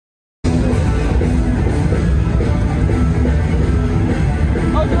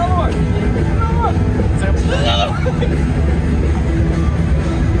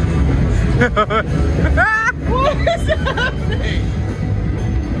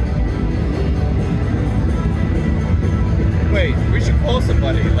wait. We should call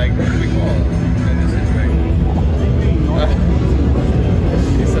somebody. Like, who do we call in this situation?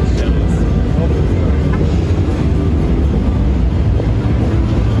 He's so jealous.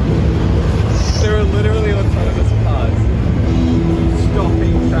 They were literally in front of us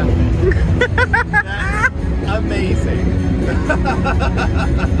stopping traffic. That's amazing.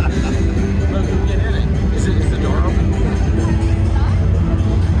 Look, get in it. Is the door open?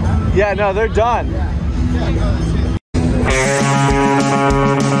 Yeah, no, they're done.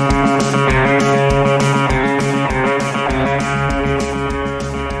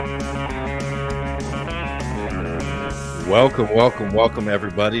 Welcome,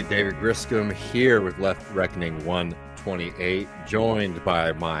 everybody. David Griscom here with Left Reckoning 128, joined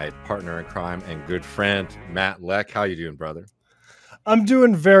by my partner in crime and good friend, Matt Leck. How you doing, brother? I'm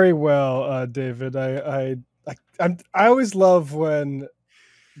doing very well, David. I always love when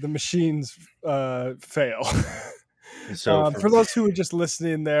the machines fail. So for those who are just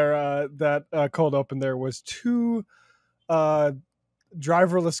listening there, that cold open there was two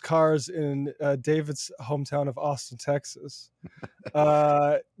driverless cars in David's hometown of Austin, Texas.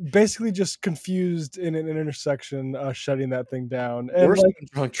 Basically just confused in an intersection, shutting that thing down. And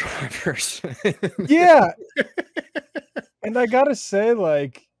drunk drivers. Yeah. And I gotta say,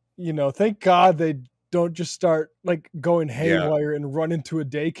 thank God they don't just start going haywire and run into a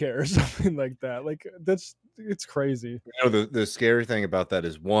daycare or something like that. It's crazy. The scary thing about that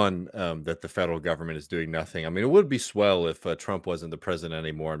is one, that the federal government is doing nothing. I mean, it would be swell if Trump wasn't the president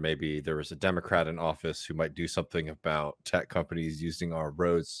anymore, and maybe there was a Democrat in office who might do something about tech companies using our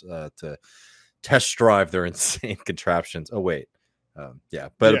roads to test drive their insane contraptions. Oh wait,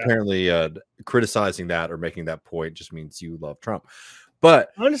 apparently criticizing that or making that point just means you love Trump. But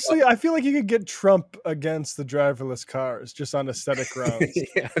honestly, I feel like you could get Trump against the driverless cars just on aesthetic grounds.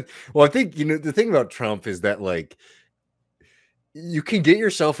 Yeah. Well, I think, the thing about Trump is that, you can get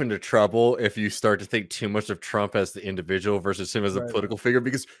yourself into trouble if you start to think too much of Trump as the individual versus him as a political figure,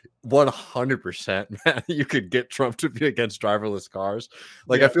 because 100%, man, you could get Trump to be against driverless cars.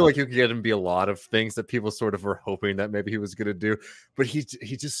 I feel like you could get him to be a lot of things that people sort of were hoping that maybe he was going to do, but he's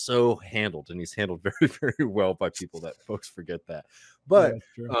just so handled, and he's handled very, very well by people that folks forget that. But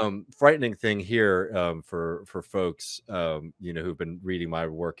frightening thing here for folks, who've been reading my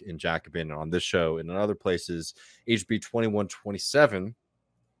work in Jacobin on this show and in other places, HB 2127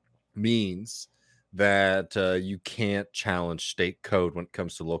 means that you can't challenge state code when it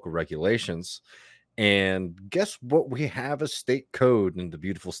comes to local regulations. And guess what? We have a state code in the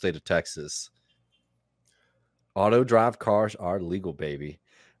beautiful state of Texas. Auto drive cars are legal, baby.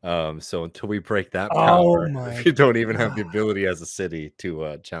 So until we break that power, you don't even have the ability as a city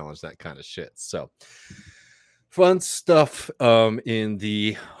to challenge that kind of shit. So fun stuff in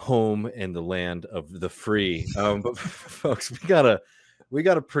the home and the land of the free. But folks, we got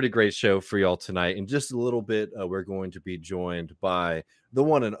a pretty great show for y'all tonight. In just a little bit, we're going to be joined by the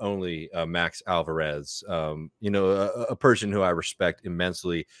one and only Max Alvarez, a person who I respect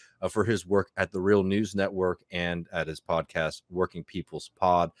immensely for his work at the Real News Network and at his podcast, Working People's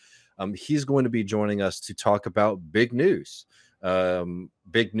Pod. He's going to be joining us to talk about big news.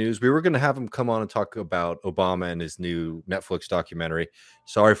 Big news. We were going to have him come on and talk about Obama and his new Netflix documentary.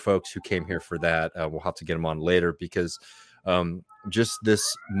 Sorry, folks who came here for that. We'll have to get him on later because just this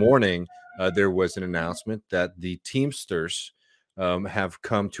morning, there was an announcement that the Teamsters have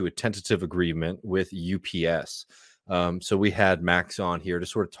come to a tentative agreement with UPS. So we had Max on here to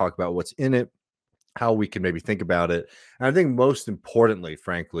sort of talk about what's in it, how we can maybe think about it. And I think most importantly,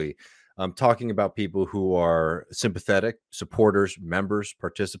 frankly, talking about people who are sympathetic, supporters, members,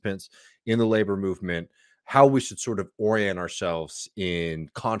 participants in the labor movement, how we should sort of orient ourselves in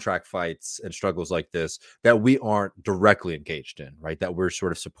contract fights and struggles like this that we aren't directly engaged in, right? That we're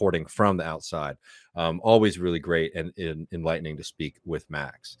sort of supporting from the outside. Always really great and enlightening to speak with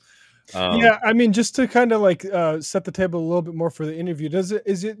Max. Just to kind of set the table a little bit more for the interview,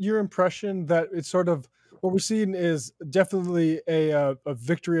 is it your impression that it's sort of what we're seeing is definitely a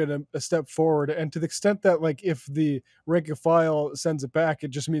victory and a step forward, and to the extent that if the rank and file sends it back, it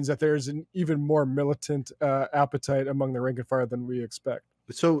just means that there's an even more militant appetite among the rank and file than we expect.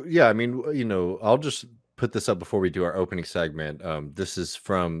 So I'll just put this up before we do our opening segment. This is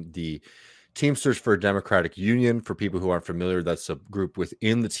from the Teamsters for a Democratic Union. For people who aren't familiar, that's a group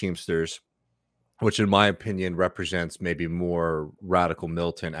within the Teamsters, which in my opinion represents maybe more radical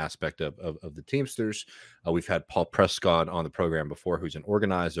militant aspect of the Teamsters. We've had Paul Prescott on the program before, who's an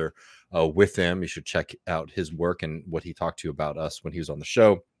organizer with them. You should check out his work and what he talked to you about us when he was on the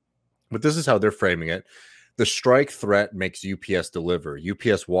show. But this is how they're framing it. The strike threat makes UPS deliver.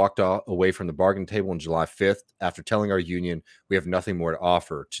 UPS walked away from the bargaining table on July 5th after telling our union we have nothing more to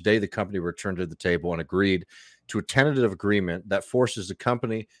offer. Today, the company returned to the table and agreed to a tentative agreement that forces the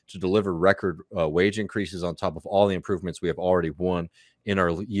company to deliver record wage increases on top of all the improvements we have already won in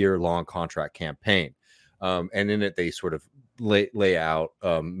our year-long contract campaign. And in it, they sort of lay out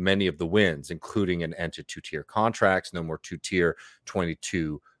many of the wins, including an end to two-tier contracts, no more two-tier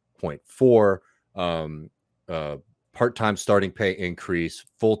 22.4, part-time starting pay increase,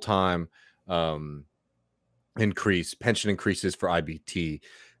 full-time increase, pension increases for IBT,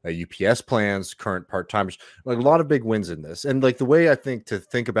 UPS plans, current part-timers, like a lot of big wins in this. And like the way I think to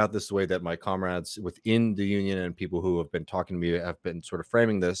think about this, the way that my comrades within the union and people who have been talking to me have been sort of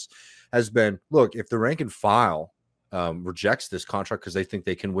framing this has been, look, if the rank and file rejects this contract because they think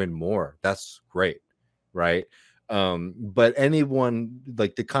they can win more, that's great, right? But anyone,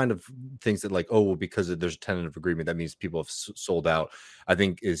 like the kind of things that like, oh, well, because there's a tentative agreement, that means people have sold out, I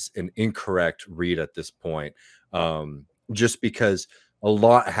think is an incorrect read at this point. Just because a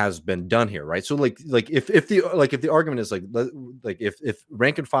lot has been done here, right? So like if the argument is like if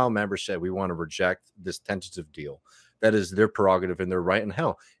rank and file members said we want to reject this tentative deal, that is their prerogative and their right. And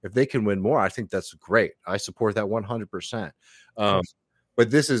hell, if they can win more, I think that's great. I support that 100%. But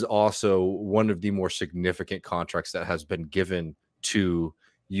this is also one of the more significant contracts that has been given to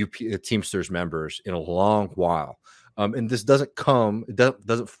Teamsters members in a long while. And this doesn't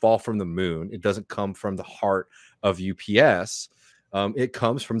fall from the moon. It doesn't come from the heart of UPS. It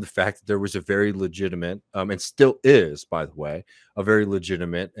comes from the fact that there was a very legitimate, and still is, by the way, a very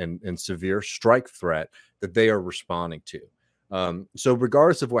legitimate and severe strike threat that they are responding to. So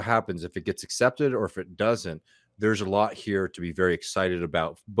regardless of what happens, if it gets accepted or if it doesn't, there's a lot here to be very excited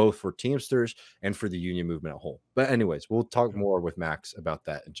about, both for Teamsters and for the union movement as a whole. But anyways, we'll talk more with Max about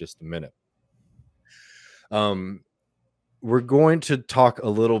that in just a minute. We're going to talk a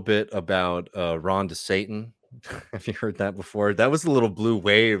little bit about Ron DeSatan. Have you heard that before? That was a little Blue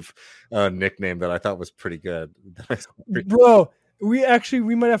Wave nickname that I thought was pretty good. Bro, we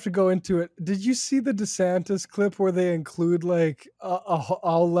might have to go into it. Did you see the Desantis clip where they include like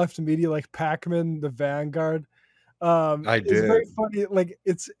all left media, like Pac-Man, the Vanguard? I did. It's very funny. Like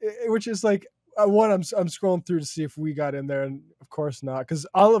which is like I'm scrolling through to see if we got in there, and of course not, because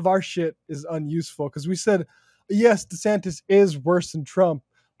all of our shit is unuseful. Because we said yes, DeSantis is worse than Trump,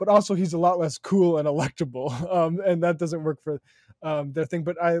 but also he's a lot less cool and electable, and that doesn't work for their thing.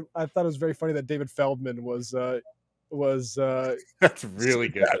 But I thought it was very funny that David Feldman was that's really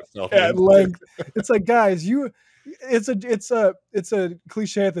good at length. It's like, guys, it's a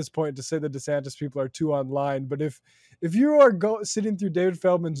cliche at this point to say the DeSantis people are too online, but if you are sitting through David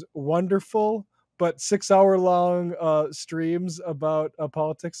Feldman's wonderful but 6-hour long streams about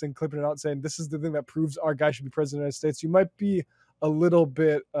politics and clipping it out saying this is the thing that proves our guy should be president of the United States, you might be a little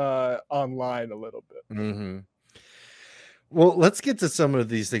bit online a little bit. Mm-hmm. Well, let's get to some of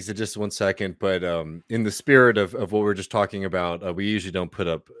these things in just 1 second. But in the spirit of what we're just talking about, we usually don't put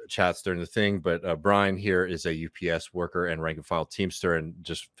up chats during the thing. But Brian here is a UPS worker and rank and file Teamster, and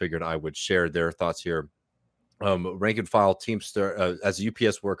just figured I would share their thoughts here. Rank and file Teamster, as a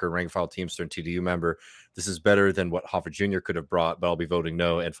UPS worker, rank and file Teamster and TDU member, this is better than what Hoffa Jr. could have brought, but I'll be voting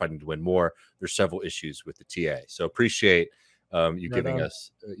no and fighting to win more. There's several issues with the TA. So appreciate you giving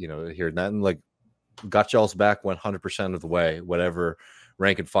us, hearing that, and like, got y'all's back 100% of the way, whatever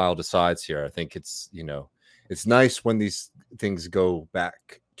rank and file decides here. I think it's nice when these things go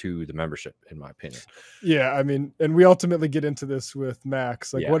back to the membership, in my opinion. Yeah, I mean, and we ultimately get into this with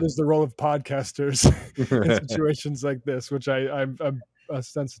Max, like, what is the role of podcasters in situations like this, which I'm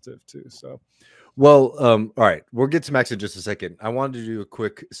sensitive to. So, well, all right, we'll get to Max in just a second. I wanted to do a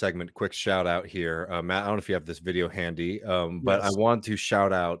quick shout out here. Matt, I don't know if you have this video handy, but I want to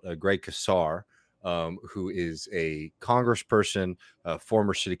shout out Greg Kassar, who is a congressperson,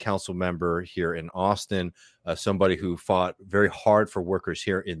 former city council member here in Austin, somebody who fought very hard for workers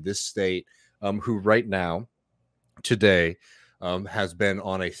here in this state, who right now, today, has been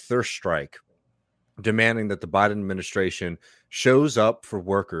on a thirst strike, demanding that the Biden administration shows up for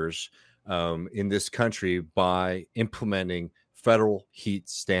workers in this country by implementing federal heat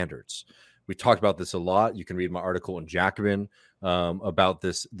standards. We talked about this a lot. You can read my article in Jacobin about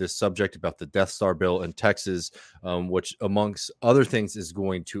this subject, about the Death Star bill in Texas, which, amongst other things, is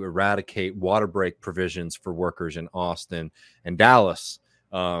going to eradicate water break provisions for workers in Austin and Dallas,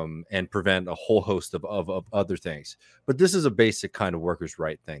 and prevent a whole host of other things. But this is a basic kind of workers'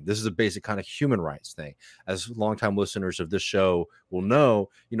 right thing. This is a basic kind of human rights thing. As longtime listeners of this show will know,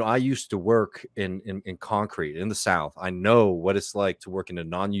 I used to work in concrete in the South. I know what it's like to work in a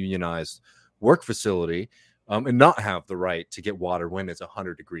non-unionized work facility and not have the right to get water when it's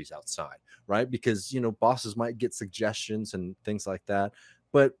 100 degrees outside, right? Because, bosses might get suggestions and things like that.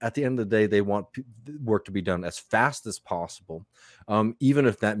 But at the end of the day, they want work to be done as fast as possible, even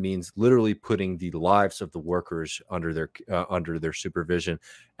if that means literally putting the lives of the workers under their supervision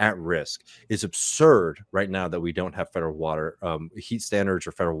at risk. It's absurd right now that we don't have federal water heat standards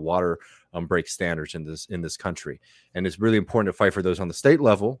or federal water break standards in this country, and it's really important to fight for those on the state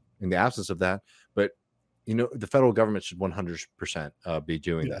level in the absence of that. But the federal government should 100% be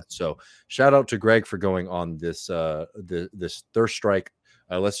doing that. So shout out to Greg for going on this thirst strike.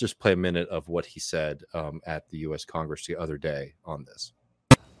 Let's just play a minute of what he said at the U.S. Congress the other day on this.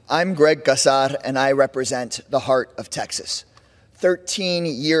 I'm Greg Casar, and I represent the heart of Texas. 13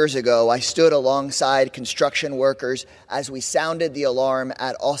 years ago, I stood alongside construction workers as we sounded the alarm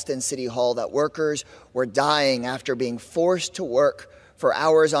at Austin City Hall that workers were dying after being forced to work for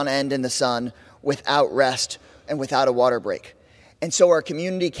hours on end in the sun without rest and without a water break. And so our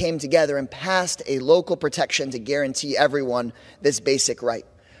community came together and passed a local protection to guarantee everyone this basic right.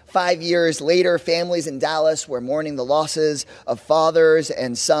 5 years later, families in Dallas were mourning the losses of fathers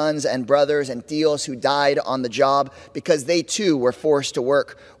and sons and brothers and tios who died on the job because they too were forced to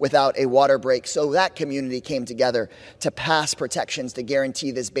work without a water break. So that community came together to pass protections to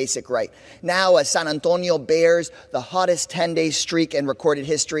guarantee this basic right. Now, as San Antonio bears the hottest 10-day streak in recorded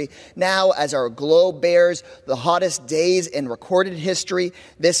history, now as our globe bears the hottest days in recorded history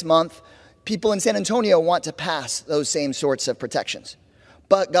this month, people in San Antonio want to pass those same sorts of protections.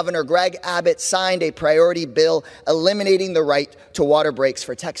 But Governor Greg Abbott signed a priority bill eliminating the right to water breaks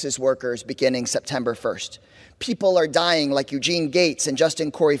for Texas workers beginning September 1st. People are dying like Eugene Gates and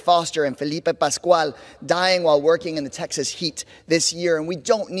Justin Corey Foster and Felipe Pascual dying while working in the Texas heat this year. And we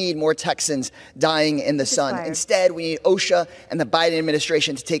don't need more Texans dying in the sun. Instead, we need OSHA and the Biden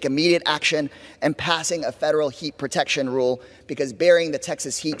administration to take immediate action and passing a federal heat protection rule, because bearing the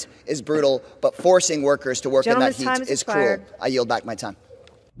Texas heat is brutal, but forcing workers to work in that heat is cruel. I yield back my time.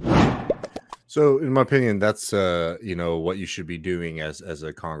 So, in my opinion, that's what you should be doing as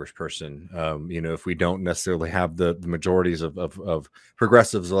a congressperson. If we don't necessarily have the majorities of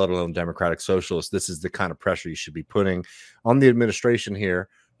progressives, let alone democratic socialists, this is the kind of pressure you should be putting on the administration here.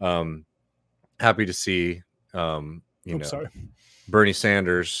 Happy to see, Bernie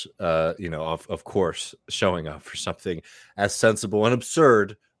Sanders, of course, showing up for something as sensible and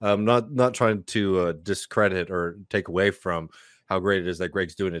absurd. Not trying to discredit or take away from how great it is that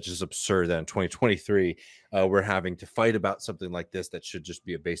Greg's doing it. It's just absurd that in 2023 we're having to fight about something like this that should just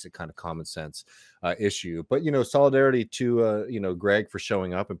be a basic kind of common sense issue. But solidarity to Greg for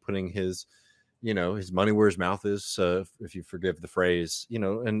showing up and putting his money where his mouth is, if you forgive the phrase,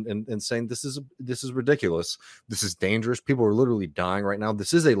 and saying this is ridiculous. This is dangerous. People are literally dying right now.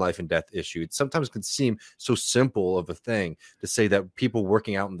 This is a life and death issue. It sometimes can seem so simple of a thing to say that people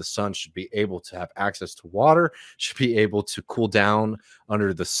working out in the sun should be able to have access to water, should be able to cool down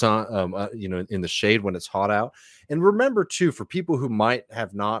under the sun, in the shade when it's hot out. And remember too, for people who might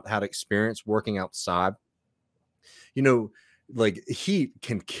have not had experience working outside, like heat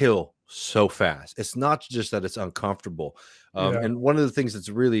can kill so fast. It's not just that it's uncomfortable. And one of the things that's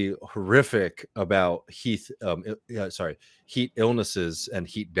really horrific about heat illnesses and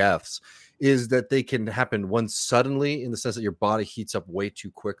heat deaths is that they can happen suddenly, in the sense that your body heats up way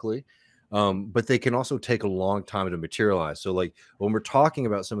too quickly. But they can also take a long time to materialize. So like when we're talking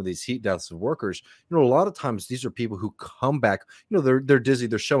about some of these heat deaths of workers, a lot of times these are people who come back, they're dizzy,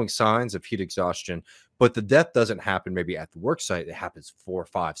 they're showing signs of heat exhaustion, but the death doesn't happen maybe at the work site. It happens 4,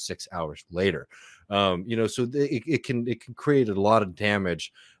 5, 6 hours later. So it can create a lot of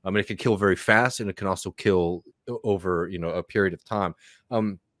damage. It can kill very fast, and it can also kill over, a period of time.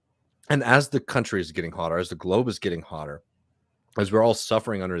 And as the country is getting hotter, as the globe is getting hotter, as we're all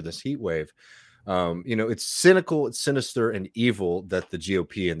suffering under this heat wave, it's cynical, it's sinister, and evil that the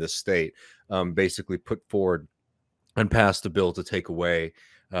GOP in this state basically put forward and passed a bill to take away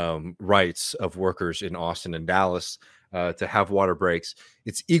rights of workers in Austin and Dallas to have water breaks.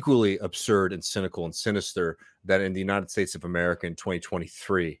 It's equally absurd and cynical and sinister that in the United States of America in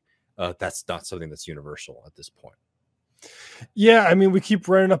 2023, that's not something that's universal at this point. Yeah, we keep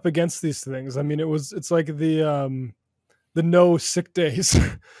running up against these things. It's like the no sick days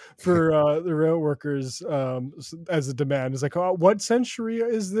for the rail workers as a demand. It's like, oh, what century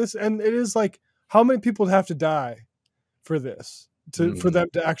is this? And it is like, how many people have to die for this for them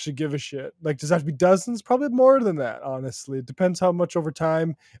to actually give a shit? Like, does that have to be dozens? Probably more than that, honestly. It depends how much over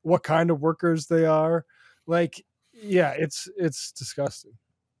time, what kind of workers they are. Like, yeah, it's disgusting.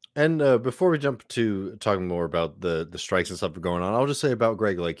 And before we jump to talking more about the strikes and stuff going on, I'll just say about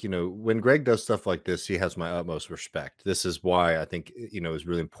Greg, like, when Greg does stuff like this, he has my utmost respect. This is why I think, it's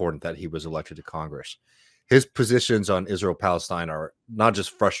really important that he was elected to Congress. His positions on Israel-Palestine are not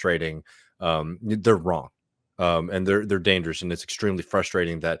just frustrating, they're wrong. And they're dangerous, and it's extremely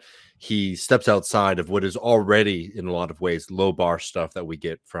frustrating that he steps outside of what is already, in a lot of ways, low bar stuff that we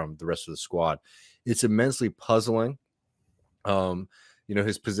get from the rest of the squad. It's immensely puzzling.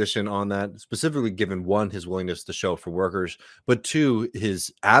 His position on that, specifically given one, his willingness to show for workers, but two,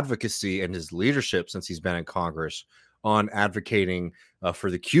 his advocacy and his leadership since he's been in Congress on advocating for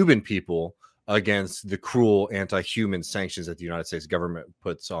the Cuban people against the cruel anti-human sanctions that the United States government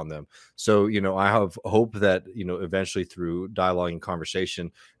puts on them. So, I have hope that, eventually through dialogue and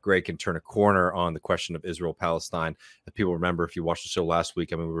conversation, Greg can turn a corner on the question of Israel-Palestine. If people remember, if you watched the show last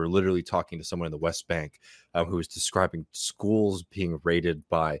week, we were literally talking to someone in the West Bank who was describing schools being raided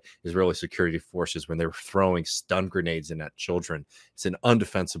by Israeli security forces when they were throwing stun grenades in at children. It's an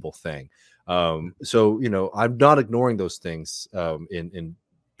undefensible thing. So, I'm not ignoring those things in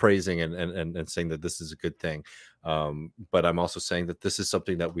praising and saying that this is a good thing, but I'm also saying that this is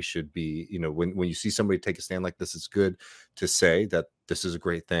something that we should be, when you see somebody take a stand like this, it's good to say that this is a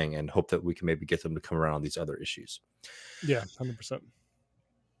great thing and hope that we can maybe get them to come around on these other issues. Yeah, 100%.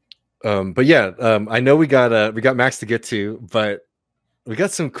 But yeah, I know we got Max to get to, but we got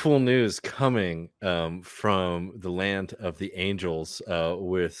some cool news coming from the land of the Angels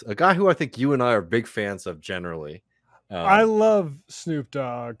with a guy who I think you and I are big fans of generally. I love Snoop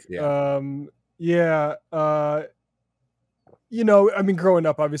Dogg. Yeah. Growing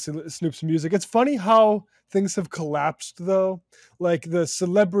up, obviously Snoop's music. It's funny how things have collapsed though. Like the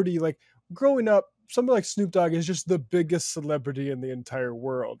celebrity, like growing up, somebody like Snoop Dogg is just the biggest celebrity in the entire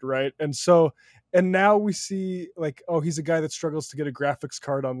world, right? And now we see like, oh, he's a guy that struggles to get a graphics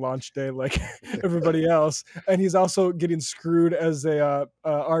card on launch day like everybody else, and he's also getting screwed as a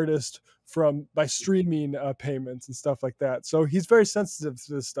artist by streaming payments and stuff like that. So he's very sensitive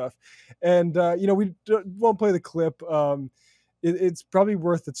to this stuff, and we won't play the clip. It's probably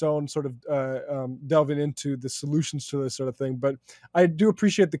worth its own sort of delving into the solutions to this sort of thing. But I do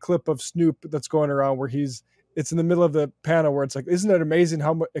appreciate the clip of Snoop that's going around where it's in the middle of the panel where it's like, isn't it amazing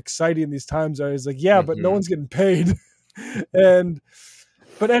how exciting these times are? He's like, yeah, but no one's getting paid.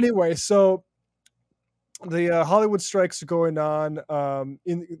 But anyway, so the Hollywood strikes are going on.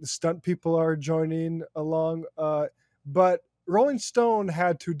 The stunt people are joining along. But Rolling Stone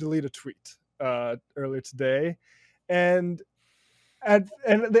had to delete a tweet earlier today. And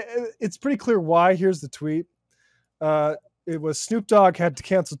it's pretty clear why. Here's the tweet. It was Snoop Dogg had to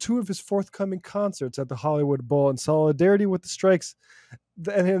cancel 2 of his forthcoming concerts at the Hollywood Bowl in solidarity with the strikes.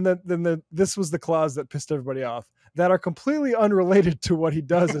 And then this was the clause that pissed everybody off, that are completely unrelated to what he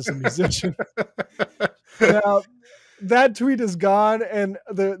does as a musician. Now, that tweet is gone, and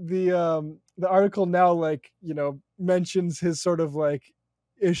the article now mentions his sort of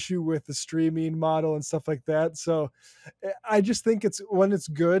issue with the streaming model and stuff like that. So I just think it's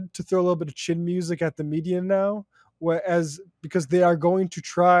good to throw a little bit of chin music at the media now, because they are going to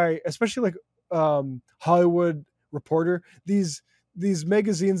try, especially Hollywood Reporter, these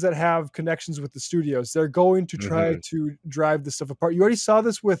magazines that have connections with the studios, they're going to try to drive this stuff apart. You already saw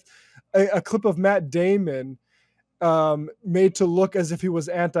this with a clip of Matt Damon made to look as if he was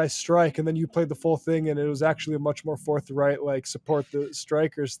anti-strike, and then you played the full thing and it was actually a much more forthright support the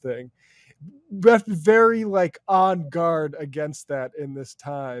strikers thing. We have to be very on guard against that in this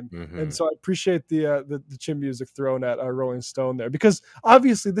time. And so I appreciate the chin music thrown at our Rolling Stone there, because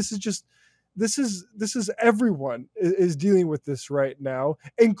obviously this is everyone is dealing with this right now,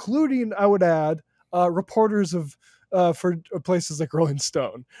 including, I would add, reporters for places like Rolling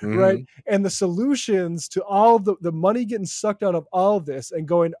Stone, right? And the solutions to all the money getting sucked out of all of this and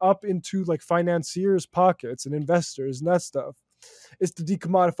going up into financiers' pockets and investors and that stuff is to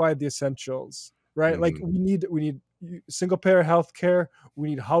decommodify the essentials, right? We need single payer healthcare. We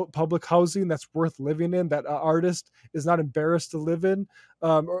need public housing that's worth living in, that an artist is not embarrassed to live in,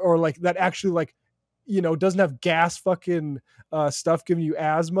 or that actually doesn't have gas fucking stuff giving you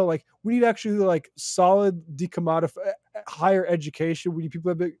asthma. We need actually solid decommodify higher education. We need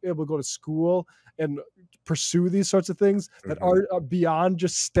people to be able to go to school and pursue these sorts of things that are beyond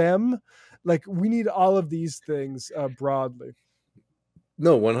just STEM. We need all of these things broadly.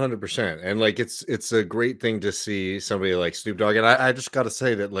 No, 100%. And it's a great thing to see somebody like Snoop Dogg. And I just got to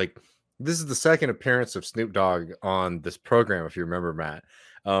say that this is the second appearance of Snoop Dogg on this program, if you remember, Matt.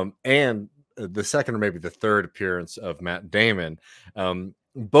 And the second or maybe the third appearance of Matt Damon.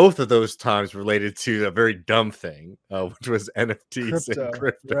 both of those times related to a very dumb thing, which was NFTs and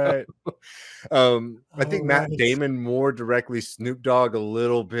crypto. Right. I think Matt right. Damon more directly, Snoop Dogg a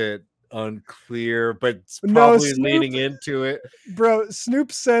little bit unclear, but it's probably leaning into it. Bro,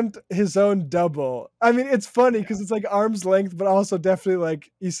 Snoop sent his own double. I mean, it's funny because it's like arm's length, but also definitely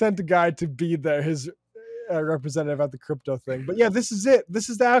like he sent a guy to be there, his representative at the crypto thing. But yeah, this is it. This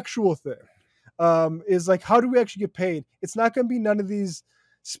is the actual thing. Is like, how do we actually get paid? It's not going to be none of these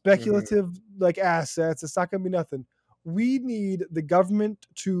speculative like assets. It's not going to be nothing. We need the government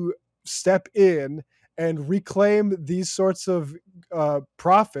to step in and reclaim these sorts of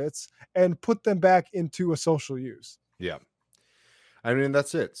profits and put them back into a social use. Yeah. I mean,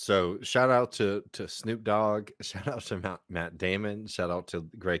 that's it. So shout out to Snoop Dogg, shout out to Matt Damon, shout out to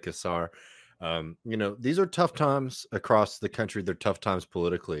Greg Casar. You know, these are tough times across the country. They're tough times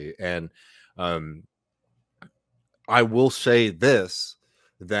politically. And I will say this,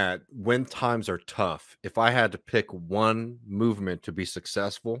 that when times are tough, if I had to pick one movement to be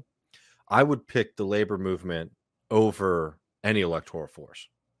successful, I would pick the labor movement over any electoral force.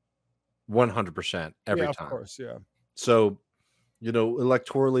 100% every time. Of course, yeah. So, you know,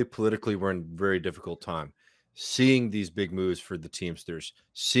 electorally, politically, we're in a very difficult time. Seeing these big moves for the Teamsters,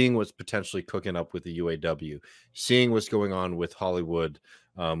 seeing what's potentially cooking up with the UAW, seeing what's going on with Hollywood,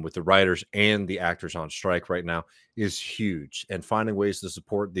 with the writers and the actors on strike right now is huge. And finding ways to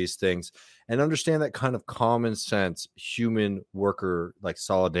support these things and understand that kind of common sense human worker like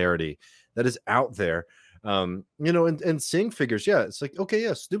solidarity that is out there. You know, and seeing figures, yeah, it's like, okay,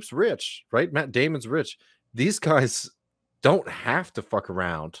 yeah, Snoop's rich, right? Matt Damon's rich. These guys don't have to fuck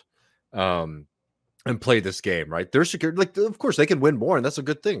around and play this game, right? They're secure. Like, of course, they can win more, and that's a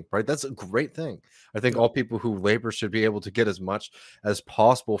good thing, right? That's a great thing. I think all people who labor should be able to get as much as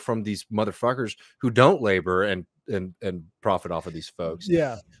possible from these motherfuckers who don't labor and profit off of these folks.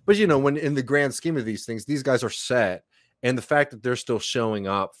 Yeah. But, you know, when in the grand scheme of these things, these guys are set. And the fact that they're still showing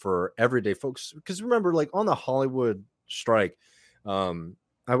up for everyday folks, because remember, like on the Hollywood strike, sorry,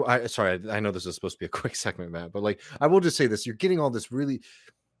 I know this is supposed to be a quick segment, Matt, but like I will just say this: you're getting all this really.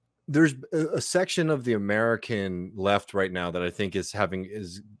 There's a section of the American left right now that I think is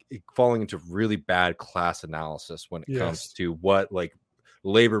falling into really bad class analysis when it comes to what like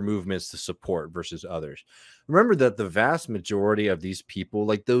labor movements to support versus others. Remember that the vast majority of these people,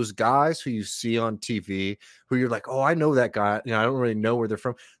 like those guys who you see on TV, who you're like, oh, I know that guy, you know, I don't really know where they're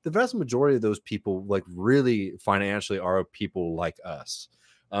from. The vast majority of those people, like really financially, are people like us.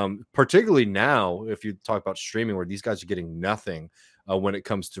 Particularly now, if you talk about streaming, where these guys are getting nothing when it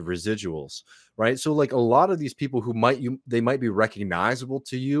comes to residuals, right? So, like a lot of these people who they might be recognizable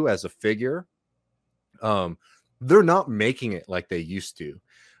to you as a figure, they're not making it like they used to.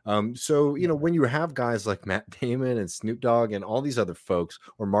 So, you know, when you have guys like Matt Damon and Snoop Dogg and all these other folks,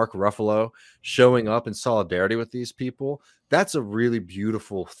 or Mark Ruffalo showing up in solidarity with these people, that's a really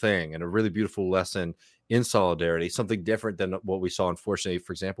beautiful thing and a really beautiful lesson in solidarity, something different than what we saw, unfortunately,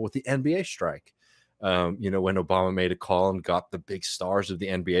 for example, with the NBA strike. You know, when Obama made a call and got the big stars of the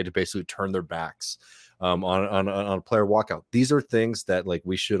NBA to basically turn their backs on a player walkout. These are things that like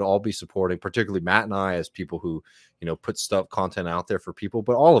we should all be supporting, particularly Matt and I as people who, you know, put content out there for people,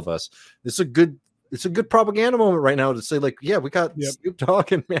 but all of us. It's a good propaganda moment right now to say like, yeah, we got Snoop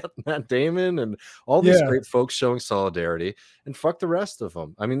Dogg and Matt Damon and all these great folks showing solidarity, and fuck the rest of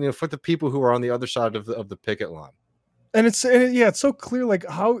them. I mean, you know, fuck the people who are on the other side of the picket line. And it's so clear, like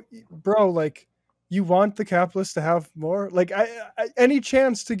how, bro, like you want the capitalists to have more, like any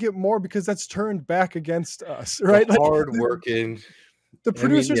chance to get more, because that's turned back against us, right? The hardworking. The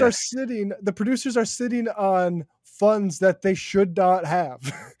producers are sitting on funds that they should not have,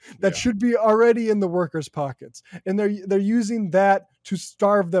 that should be already in the workers' pockets, and they're using that to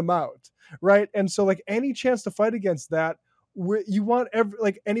starve them out, right? And so, like any chance to fight against that, you want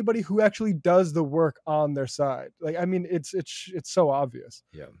anybody who actually does the work on their side. Like, I mean, it's so obvious.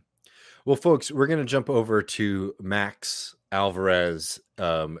 Yeah. Well, folks, we're going to jump over to Max Alvarez,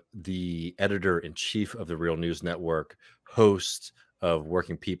 the editor-in-chief of the Real News Network, host of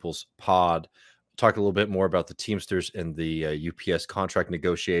Working People's Pod. Talk a little bit more about the Teamsters and the UPS contract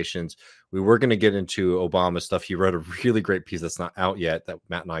negotiations. We were going to get into Obama stuff. He wrote a really great piece that's not out yet that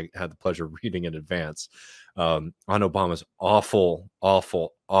Matt and I had the pleasure of reading in advance on Obama's awful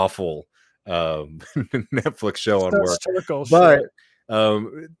Netflix show on work. But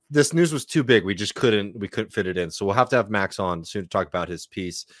this news was too big. We couldn't fit it in. So we'll have to have Max on soon to talk about his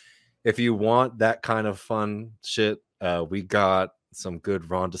piece. If you want that kind of fun shit, we got some good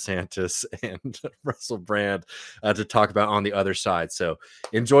Ron DeSantis and Russell Brand to talk about on the other side. So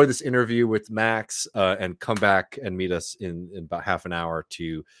enjoy this interview with Max and come back and meet us in about half an hour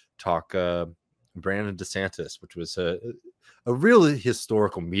to talk Brand and DeSantis, which was a really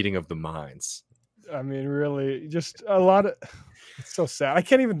historical meeting of the minds. I mean, really, just a lot of. It's so sad. I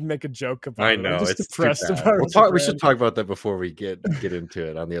can't even make a joke about it. I know. I'm just it's depressed about it. We should talk about that before we get into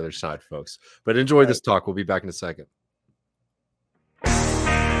it on the other side, folks. But enjoy this talk. We'll be back in a second.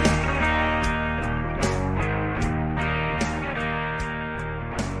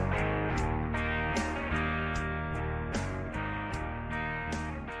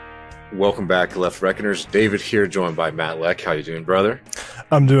 Welcome back, Left Reckoners. David here, joined by Matt Leck. How you doing, brother?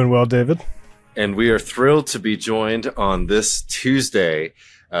 I'm doing well, David. And we are thrilled to be joined on this Tuesday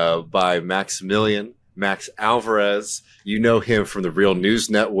by Maximillian Alvarez. You know him from the Real News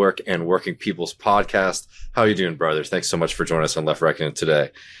Network and Working People's Podcast. How you doing, brother? Thanks so much for joining us on Left Reckoning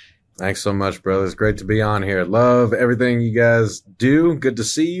today. Thanks so much, brother. It's great to be on here. Love everything you guys do. Good to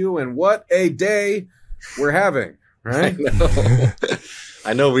see you. And what a day we're having, right?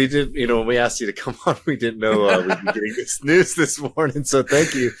 I know we did, when we asked you to come on, we didn't know we'd be getting this news this morning. So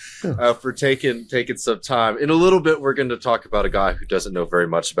thank you for taking some time. In a little bit, we're going to talk about a guy who doesn't know very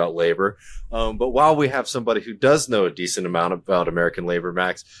much about labor. But while we have somebody who does know a decent amount about American labor,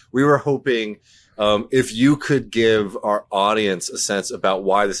 Max, we were hoping if you could give our audience a sense about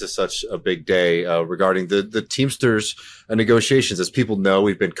why this is such a big day regarding the Teamsters negotiations. As people know,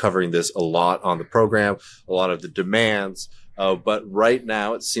 we've been covering this a lot on the program, a lot of the demands. But right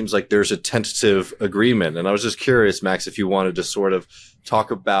now, it seems like there's a tentative agreement. And I was just curious, Max, if you wanted to sort of talk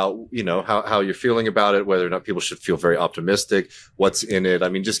about, how you're feeling about it, whether or not people should feel very optimistic, what's in it. I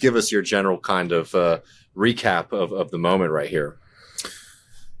mean, just give us your general kind of recap of the moment right here.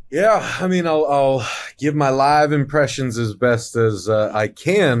 Yeah, I mean, I'll give my live impressions as best as I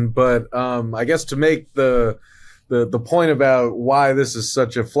can. But I guess to make the point about why this is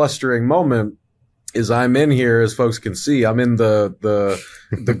such a flustering moment, is I'm in here, as folks can see, I'm in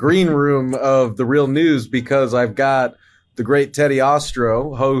the green room of the Real News because I've got the great Teddy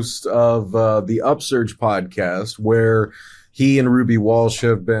Ostro, host of the Upsurge podcast, where he and Ruby Walsh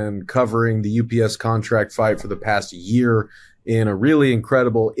have been covering the UPS contract fight for the past year in a really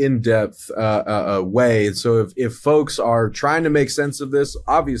incredible, in-depth way. And so if folks are trying to make sense of this,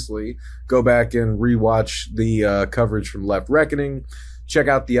 obviously go back and rewatch the coverage from Left Reckoning. Check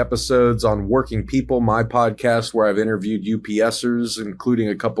out the episodes on Working People, my podcast, where I've interviewed UPSers, including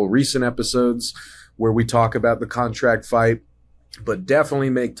a couple recent episodes where we talk about the contract fight. But definitely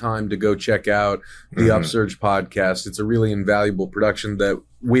make time to go check out the Upsurge podcast. It's a really invaluable production that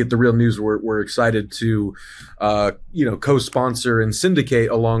we at the Real News we're excited to co-sponsor and syndicate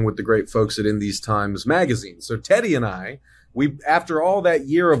along with the great folks at In These Times magazine. So Teddy and I, after all that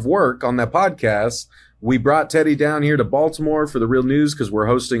year of work on that podcast, we brought Teddy down here to Baltimore for the Real News because we're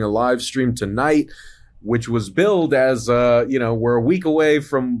hosting a live stream tonight, which was billed as, we're a week away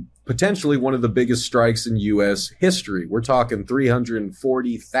from potentially one of the biggest strikes in U.S. history. We're talking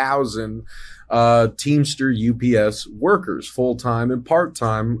 340,000 Teamster UPS workers, full-time and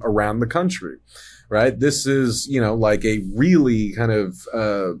part-time around the country, right? This is, like a really kind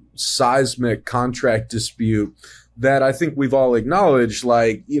of seismic contract dispute that I think we've all acknowledged,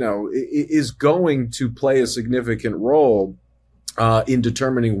 is going to play a significant role in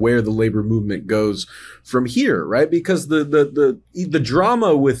determining where the labor movement goes from here, right? Because the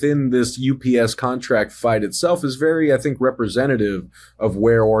drama within this UPS contract fight itself is very, I think, representative of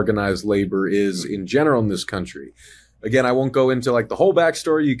where organized labor is in general in this country. Again, I won't go into the whole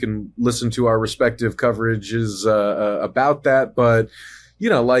backstory. You can listen to our respective coverages about that, but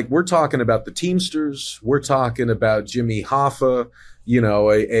we're talking about the Teamsters. We're talking about Jimmy Hoffa,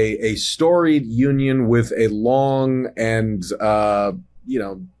 a storied union with a long and,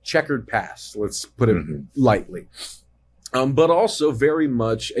 checkered past. Let's put it lightly. But also very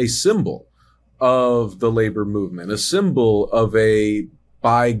much a symbol of the labor movement, a symbol of a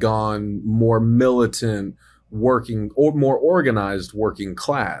bygone, more militant working or more organized working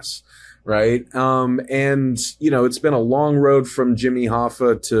class. Right. It's been a long road from Jimmy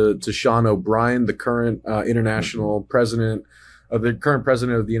Hoffa to Sean O'Brien, the current international president of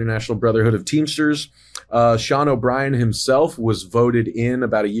the International Brotherhood of Teamsters. Sean O'Brien himself was voted in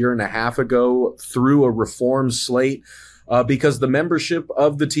about a year and a half ago through a reform slate because the membership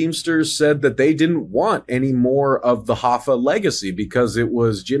of the Teamsters said that they didn't want any more of the Hoffa legacy because it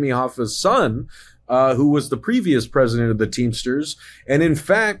was Jimmy Hoffa's son who was the previous president of the Teamsters. And in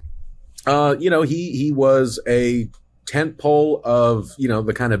fact, he was a tentpole of,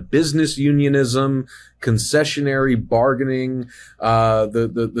 the kind of business unionism, concessionary bargaining,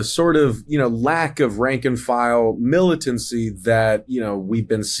 the sort of, lack of rank and file militancy that, we've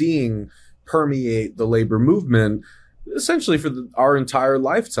been seeing permeate the labor movement essentially for our entire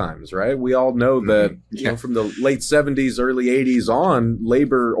lifetimes, right? We all know that, from the late 70s, early 80s on,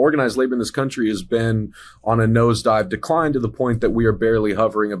 organized labor in this country has been on a nosedive decline to the point that we are barely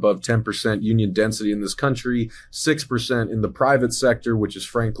hovering above 10% union density in this country, 6% in the private sector, which is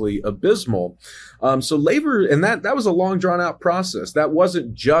frankly abysmal. So labor, and that was a long drawn out process. That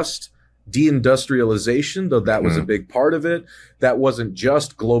wasn't just deindustrialization, though that was a big part of it. That wasn't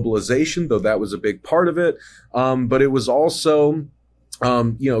just globalization, though that was a big part of it. But it was also,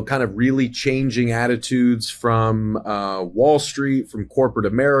 kind of really changing attitudes from Wall Street, from corporate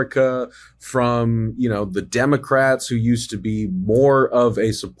America, from, the Democrats who used to be more of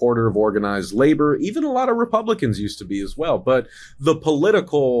a supporter of organized labor. Even a lot of Republicans used to be as well. But the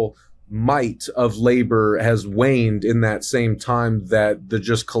political might of labor has waned in that same time that the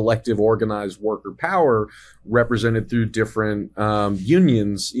just collective organized worker power represented through different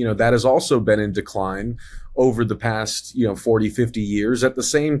unions, that has also been in decline over the past, 40, 50 years, at the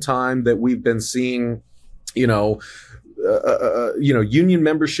same time that we've been seeing, union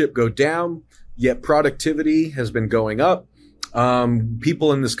membership go down, yet productivity has been going up.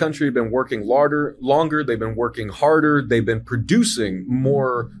 People in this country have been working longer, they've been working harder, they've been producing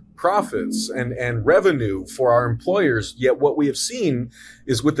more profits and revenue for our employers. Yet what we have seen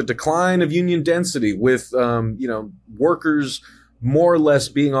is with the decline of union density, with workers more or less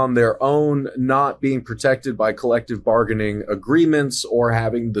being on their own, not being protected by collective bargaining agreements or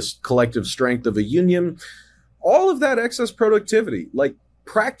having the collective strength of a union, all of that excess productivity, like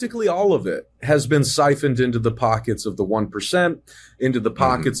practically all of it, has been siphoned into the pockets of the 1%, into the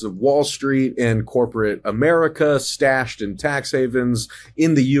pockets of Wall Street and corporate America, stashed in tax havens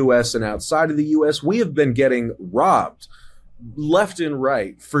in the U.S. and outside of the U.S. We have been getting robbed left and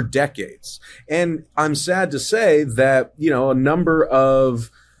right for decades. And I'm sad to say that, a number of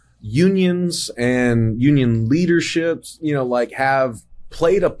unions and union leaderships, have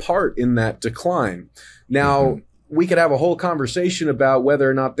played a part in that decline. Now, we could have a whole conversation about whether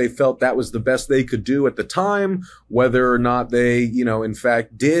or not they felt that was the best they could do at the time, whether or not they, in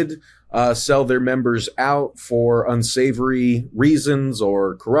fact did sell their members out for unsavory reasons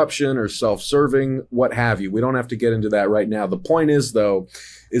or corruption or self-serving, what have you. We don't have to get into that right now. The point is, though,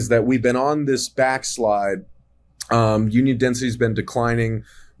 is that we've been on this backslide. Union density has been declining.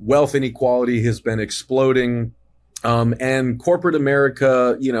 Wealth inequality has been exploding. And corporate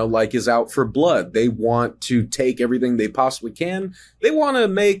America, is out for blood. They want to take everything they possibly can. They want to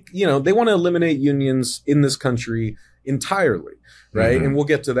they want to eliminate unions in this country entirely, right? And we'll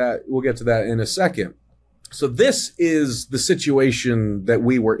get to that. We'll get to that in a second. So this is the situation that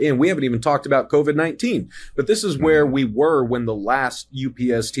we were in. We haven't even talked about COVID-19, but this is where we were when the last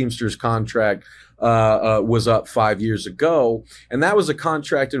UPS Teamsters contract was up 5 years ago. And that was a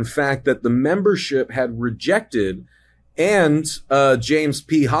contract, in fact, that the membership had rejected. And James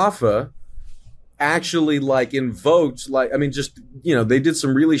P. Hoffa actually invoked, they did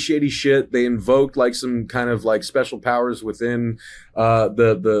some really shady shit. They invoked some kind of special powers within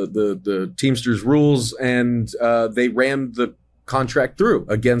the Teamsters rules, and they rammed the contract through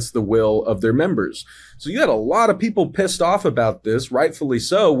against the will of their members. So you had a lot of people pissed off about this, rightfully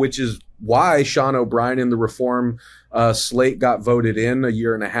so, which is why Sean O'Brien and the reform slate got voted in a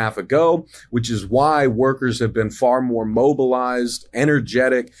year and a half ago, which is why workers have been far more mobilized,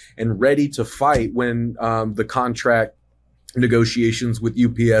 energetic, and ready to fight when the contract negotiations with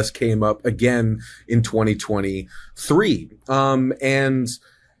UPS came up again in 2023.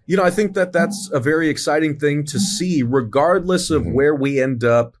 I think that that's a very exciting thing to see, regardless of where we end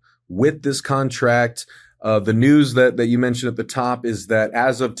up with this contract. The news that you mentioned at the top is that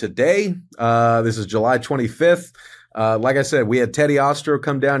as of today, this is July 25th. Like I said, we had Teddy Ostro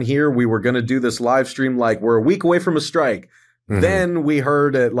come down here. We were going to do this live stream we're a week away from a strike. Then we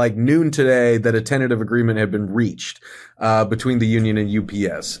heard at noon today that a tentative agreement had been reached between the union and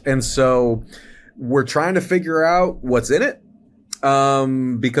UPS. And so we're trying to figure out what's in it.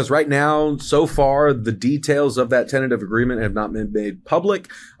 Because right now, so far, the details of that tentative agreement have not been made public.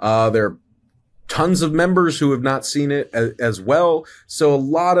 There are tons of members who have not seen it as well. So a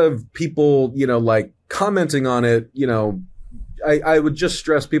lot of people, commenting on it, I would just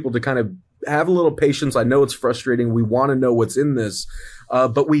stress people to kind of have a little patience. I know it's frustrating. We want to know what's in this,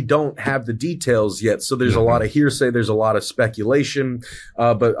 but we don't have the details yet. So there's a lot of hearsay. There's a lot of speculation.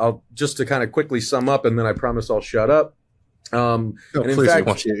 But I'll just to kind of quickly sum up, and then I promise I'll shut up. And in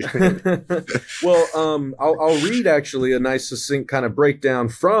fact, well, I'll read actually a nice succinct kind of breakdown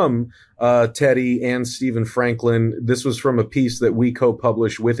from Teddy and Stephen Franklin. This was from a piece that we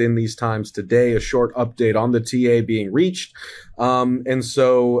co-published within These Times today, a short update on the TA being reached. And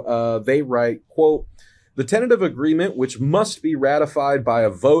so they write, quote, "The tentative agreement, which must be ratified by a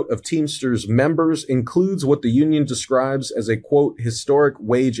vote of Teamsters members, includes what the union describes as a, quote, historic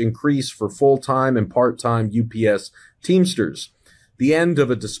wage increase for full-time and part-time UPS Teamsters. The end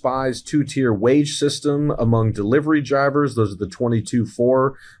of a despised two-tier wage system among delivery drivers," those are the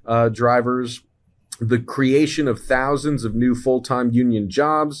 22-4 drivers, "the creation of thousands of new full-time union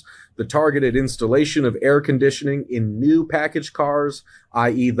jobs, the targeted installation of air conditioning in new package cars,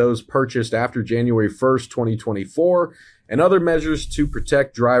 i.e. those purchased after January 1st, 2024, and other measures to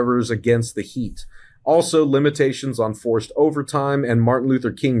protect drivers against the heat. Also, limitations on forced overtime and Martin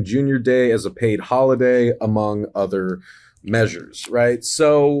Luther King Jr. Day as a paid holiday, among other measures," right?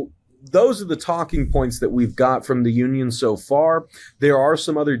 So those are the talking points that we've got from the union so far. There are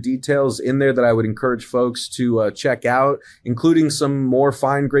some other details in there that I would encourage folks to check out, including some more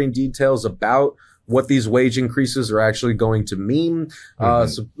fine-grained details about what these wage increases are actually going to mean.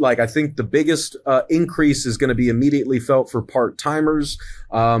 So, like, I think the biggest increase is going to be immediately felt for part-timers.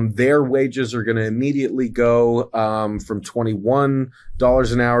 Their wages are going to immediately go from $21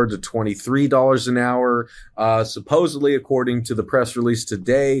 an hour to $23 an hour. Supposedly, according to the press release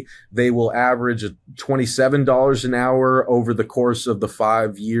today, they will average $27 an hour over the course of the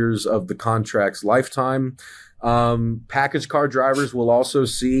 5 years of the contract's lifetime. Package car drivers will also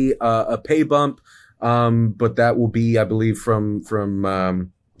see a pay bump, but that will be, I believe, from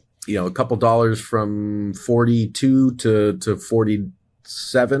a couple dollars from 42 to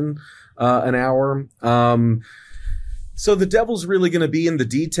 47 an hour. So the devil's really going to be in the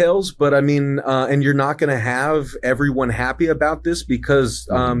details, but I mean, and you're not going to have everyone happy about this because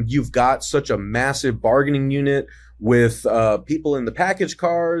you've got such a massive bargaining unit with people in the package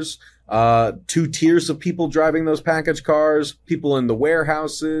cars, two tiers of people driving those package cars, people in the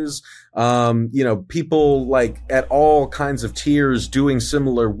warehouses, people like at all kinds of tiers doing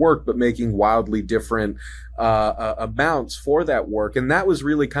similar work, but making wildly different amounts for that work. And that was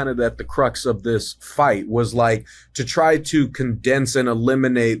really kind of at the crux of this fight, was like to try to condense and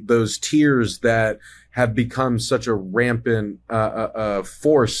eliminate those tiers that have become such a rampant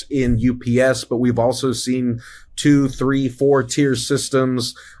force in UPS. But we've also seen 2, 3, 4 tier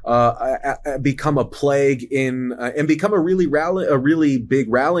systems become a plague in and become a really big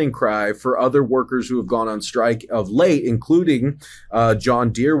rallying cry for other workers who have gone on strike of late, including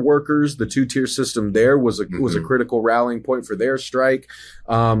John Deere workers. The 2-tier system there was a critical rallying point for their strike.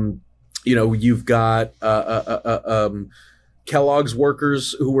 You've got Kellogg's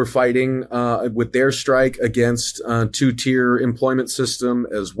workers who were fighting with their strike against 2-tier employment system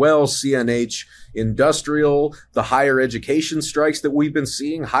as well. CNH Industrial, the higher education strikes that we've been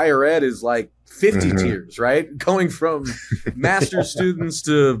seeing. Higher ed is like 50 tiers, right? Going from master's students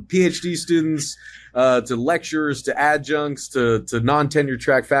to PhD students, to lecturers, to adjuncts, to non-tenure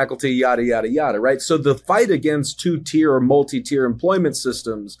track faculty, yada, yada, yada, right? So the fight against 2-tier or multi-tier employment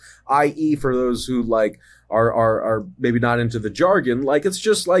systems, i.e. for those who like are maybe not into the jargon, like it's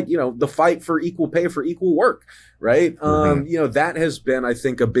just like, the fight for equal pay for equal work, right? That has been, I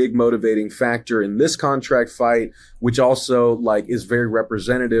think, a big motivating factor in this contract fight, which also like is very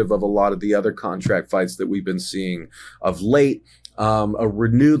representative of a lot of the other contract fights that we've been seeing of late. A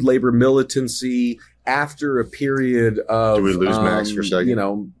renewed labor militancy after a period of, did we lose Max for a second?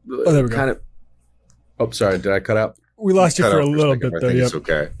 There we go. Oh, sorry. Did I cut out? We lost you for a little bit there. It's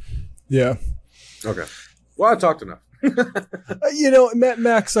okay. Yeah. Okay. Well, I talked enough.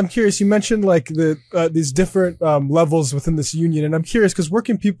 Max, I'm curious. You mentioned like these different levels within this union, and I'm curious because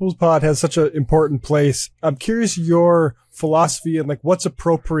Working People's Pod has such an important place. I'm curious your philosophy and like what's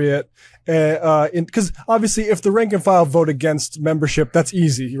appropriate, because obviously if the rank and file vote against membership, that's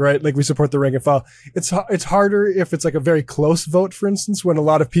easy, right? Like we support the rank and file. It's harder if it's like a very close vote, for instance, when a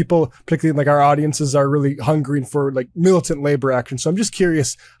lot of people, particularly like our audiences, are really hungering for like militant labor action. So I'm just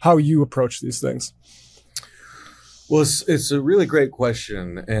curious how you approach these things. Well, it's a really great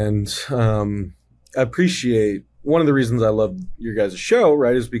question, and I appreciate one of the reasons I love your guys' show,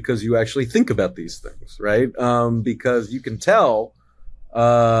 right, is because you actually think about these things, right? Because you can tell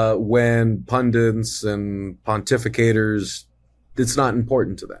when pundits and pontificators, it's not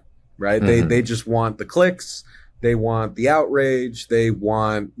important to them, right? They just want the clicks, they want the outrage, they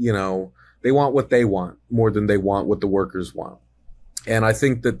want what they want more than they want what the workers want. And I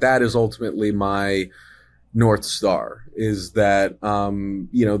think that is ultimately my North Star, is that,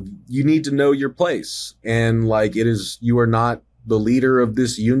 you need to know your place. And like, you are not the leader of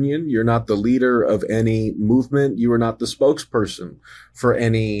this union. You're not the leader of any movement. You are not the spokesperson for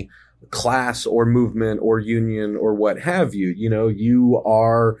any class or movement or union or what have you. You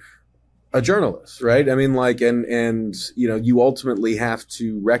are a journalist, right? I mean, like, and you ultimately have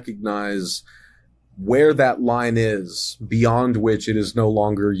to recognize where that line is beyond which it is no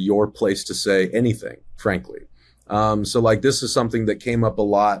longer your place to say anything, frankly. So like, this is something that came up a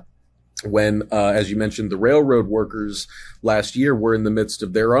lot when, as you mentioned, the railroad workers last year were in the midst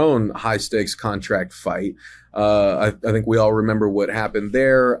of their own high stakes contract fight. I think we all remember what happened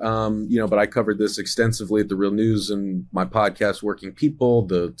there. But I covered this extensively at the Real News and my podcast, Working People,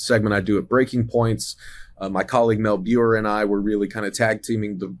 the segment I do at Breaking Points. My colleague Mel Buer and I were really kind of tag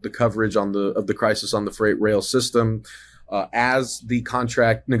teaming the coverage of the crisis on the freight rail system. As the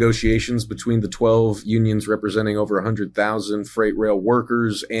contract negotiations between the 12 unions representing over 100,000 freight rail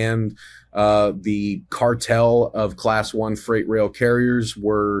workers and the cartel of Class 1 freight rail carriers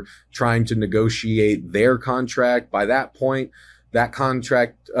were trying to negotiate their contract. By that point,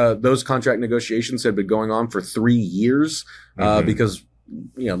 those contract negotiations had been going on for 3 years because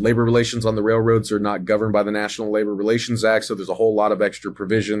labor relations on the railroads are not governed by the National Labor Relations Act. So there's a whole lot of extra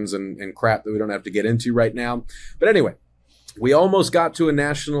provisions and crap that we don't have to get into right now. But anyway, we almost got to a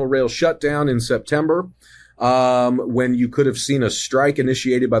national rail shutdown in September, when you could have seen a strike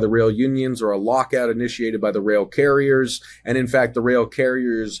initiated by the rail unions or a lockout initiated by the rail carriers. And in fact, the rail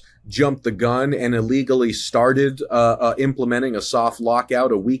carriers jumped the gun and illegally started implementing a soft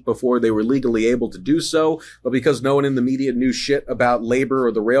lockout a week before they were legally able to do so. But because no one in the media knew shit about labor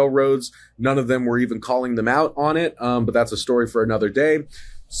or the railroads, none of them were even calling them out on it. But that's a story for another day.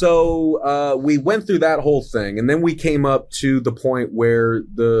 So we went through that whole thing, and then we came up to the point where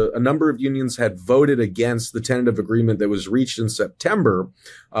a number of unions had voted against the tentative agreement that was reached in September,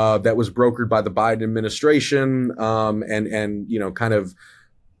 that was brokered by the Biden administration, and kind of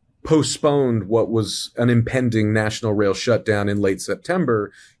postponed what was an impending national rail shutdown in late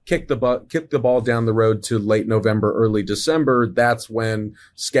September. Kicked the ball down the road to late November, early December. That's when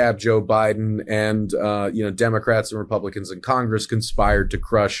Scab Joe Biden and, Democrats and Republicans in Congress conspired to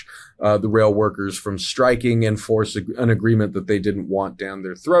crush the rail workers from striking and force an agreement that they didn't want down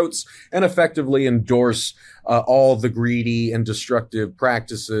their throats, and effectively endorse all the greedy and destructive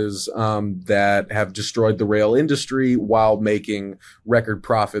practices that have destroyed the rail industry while making record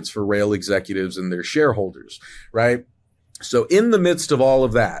profits for rail executives and their shareholders, right? So in the midst of all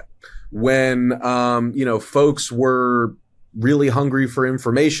of that, when, folks were really hungry for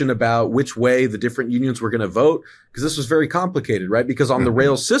information about which way the different unions were going to vote, because this was very complicated, right? Because on the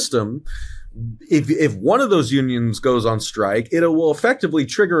rail system, if one of those unions goes on strike, it will effectively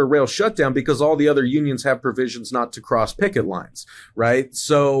trigger a rail shutdown because all the other unions have provisions not to cross picket lines, right?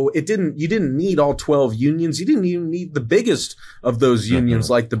 So you didn't need all 12 unions. You didn't even need the biggest of those unions,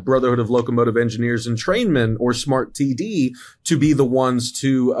 like the Brotherhood of Locomotive Engineers and Trainmen or Smart TD, to be the ones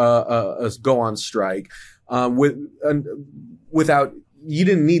to go on strike. Without, you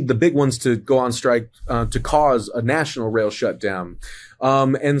didn't need the big ones to go on strike to cause a national rail shutdown.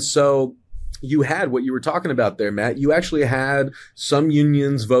 And so you had what you were talking about there, Matt. You actually had some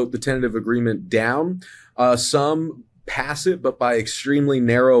unions vote the tentative agreement down, some pass it, but by extremely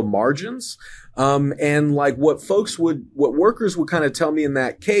narrow margins. And like what workers would kind of tell me in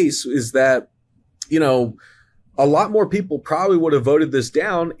that case is that, a lot more people probably would have voted this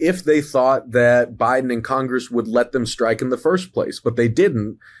down if they thought that Biden and Congress would let them strike in the first place, but they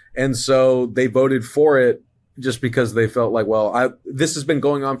didn't. And so they voted for it just because they felt like, well, this has been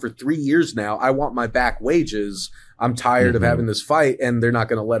going on for 3 years now. I want my back wages. I'm tired of having this fight, and they're not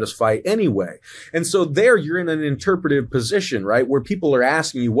going to let us fight anyway. And so there you're in an interpretive position, right? Where people are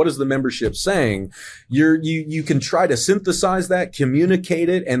asking you, what is the membership saying? You can try to synthesize that, communicate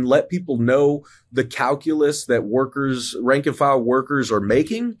it, and let people know the calculus that rank and file workers are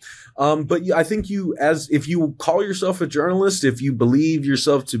making. But I think if you call yourself a journalist, if you believe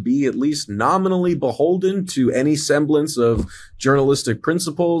yourself to be at least nominally beholden to any semblance of journalistic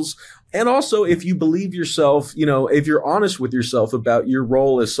principles, and also if you believe yourself, if you're honest with yourself about your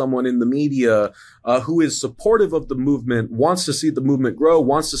role as someone in the media who is supportive of the movement, wants to see the movement grow,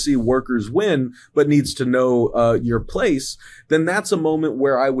 wants to see workers win, but needs to know your place, then that's a moment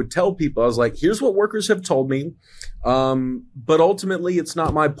where I would tell people, I was like, here's what workers have told me. But ultimately, it's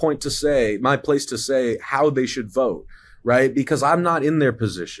not my place to say how they should vote, right? Because I'm not in their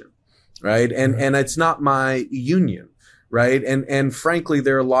position, right? And it's not my union. right? And frankly,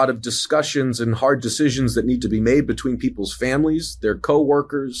 there are a lot of discussions and hard decisions that need to be made between people's families, their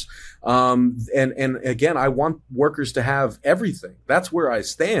coworkers. And again, I want workers to have everything. That's where I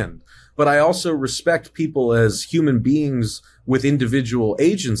stand. But I also respect people as human beings with individual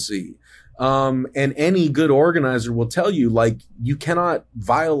agency. And any good organizer will tell you, like, you cannot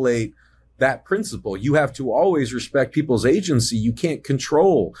violate that principle. You have to always respect people's agency. You can't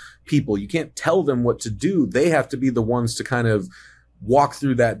control people. You can't tell them what to do. They have to be the ones to kind of walk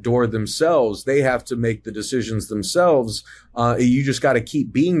through that door themselves. They have to make the decisions themselves. You just got to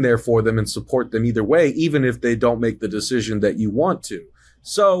keep being there for them and support them either way, even if they don't make the decision that you want to.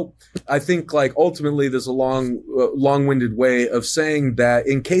 So I think, like, ultimately there's a long-winded way of saying that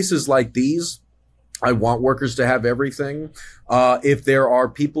in cases like these, I want workers to have everything. If there are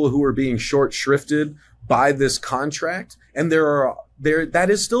people who are being short shrifted by this contract, and that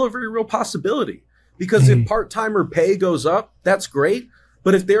is still a very real possibility, because if part-timer pay goes up, that's great.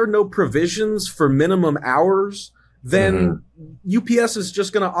 But if there are no provisions for minimum hours, then UPS is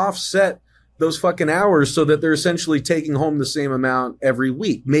just going to offset those fucking hours so that they're essentially taking home the same amount every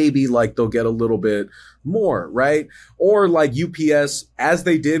week. Maybe like they'll get a little bit more, right? Or like UPS, as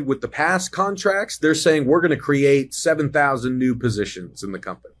they did with the past contracts, they're saying we're going to create 7,000 new positions in the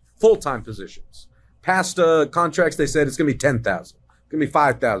company, full-time positions. Past contracts, they said it's going to be 10,000, it's going to be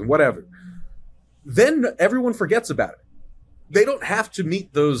 5,000, whatever. Then everyone forgets about it. They don't have to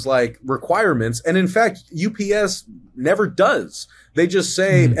meet those like requirements. And in fact, UPS never does. They just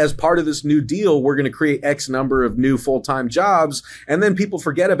say, as part of this new deal, we're going to create X number of new full-time jobs. And then people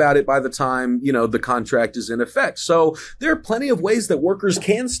forget about it by the time, you know, the contract is in effect. So there are plenty of ways that workers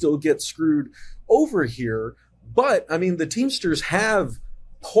can still get screwed over here. But I mean, the Teamsters have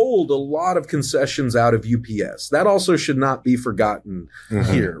pulled a lot of concessions out of UPS. That also should not be forgotten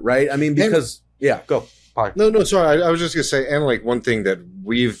here, right? I mean, because, go. Hi. No, sorry. I was just going to say, and like one thing that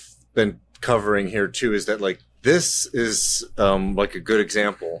we've been covering here too is that like this is like a good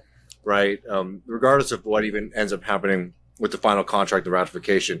example, right? Regardless of what even ends up happening with the final contract, the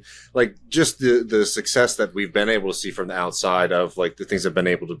ratification, like just the success that we've been able to see from the outside of like the things that have been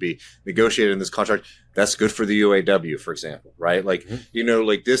able to be negotiated in this contract, that's good for the UAW, for example, right? Like, you know,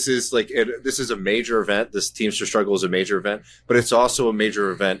 like this is like, this is a major event. This Teamster struggle is a major event, but it's also a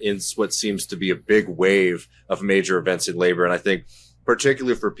major event in what seems to be a big wave of major events in labor. And I think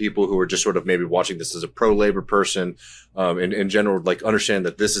particularly for people who are just sort of maybe watching this as a pro-labor person, in general, like understand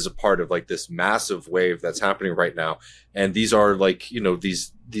that this is a part of like this massive wave that's happening right now. And these are like, you know,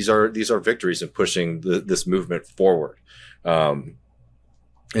 these are victories in pushing this movement forward.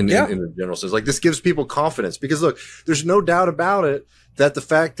 In the general sense, like this gives people confidence because look, there's no doubt about it that the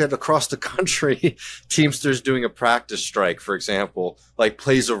fact that across the country, Teamsters doing a practice strike, for example, like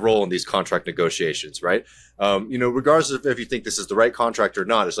plays a role in these contract negotiations, right? You know, regardless of if you think this is the right contract or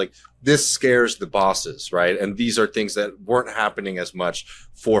not, it's like this scares the bosses, right? And these are things that weren't happening as much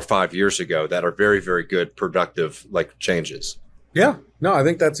 4 or 5 years ago that are very, very good, productive, like changes. Yeah, no, I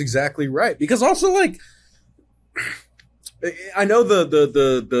think that's exactly right. Because also like, I know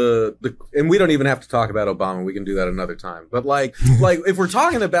the and we don't even have to talk about Obama. We can do that another time. But like if we're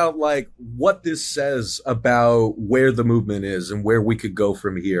talking about like what this says about where the movement is and where we could go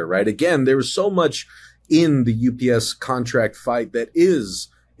from here, right? Again, there was so much in the UPS contract fight that is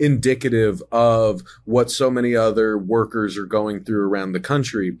indicative of what so many other workers are going through around the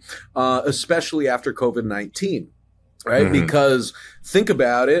country, especially after COVID-19. Right. Because think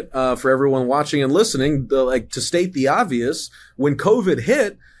about it, for everyone watching and listening, to state the obvious, when COVID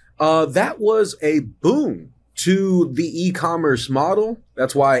hit, that was a boom to the e-commerce model.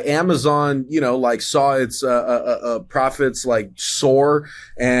 That's why Amazon, you know, like saw its profits like soar,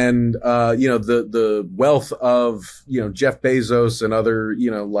 and you know, the wealth of, you know, Jeff Bezos and other, you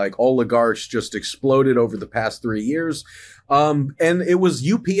know, like oligarchs just exploded over the past 3 years. And it was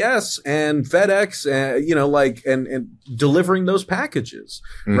UPS and FedEx, you know, like, and delivering those packages,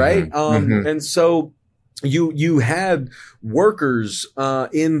 right? And so you had workers,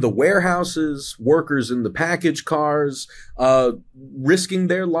 in the warehouses, workers in the package cars, risking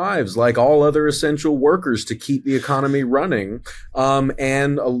their lives like all other essential workers to keep the economy running.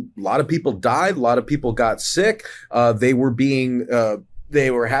 And a lot of people died. A lot of people got sick. They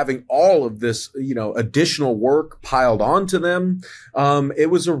were having all of this, you know, additional work piled onto them.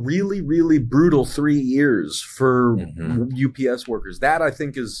 It was a really, really brutal 3 years for UPS workers. That, I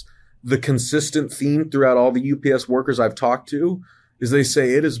think, is the consistent theme throughout all the UPS workers I've talked to, is they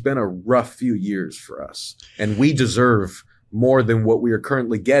say it has been a rough few years for us, and we deserve more than what we are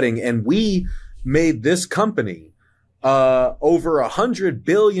currently getting. And we made this company over $100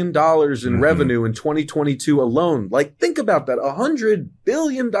 billion in revenue in 2022 alone. Like, think about that. $100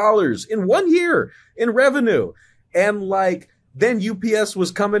 billion in 1 year in revenue. And like, then UPS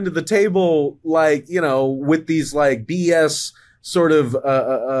was coming to the table, like, you know, with these like BS sort of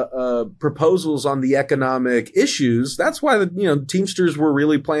proposals on the economic issues. That's why the Teamsters were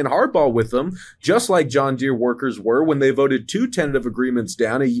really playing hardball with them, just like John Deere workers were when they voted 2 tentative agreements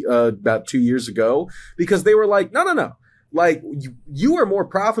down about 2 years ago, because they were like, no. Like, you are more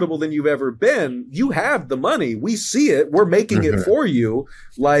profitable than you've ever been. You have the money. We see it. We're making it for you.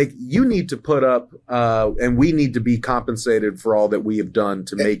 Like, you need to put up, and we need to be compensated for all that we have done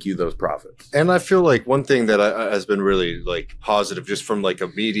to make you those profits. And I feel like one thing that has been really like positive, just from like a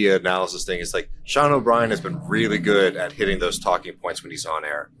media analysis thing, is like Sean O'Brien has been really good at hitting those talking points when he's on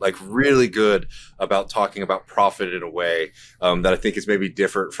air. Like, really good about talking about profit in a way that I think is maybe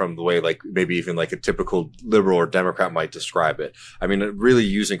different from the way like maybe even like a typical liberal or Democrat might describe it. I mean, really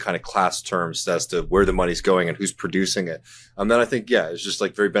using kind of class terms as to where the money's going and who's producing it. And then I think, yeah, it's just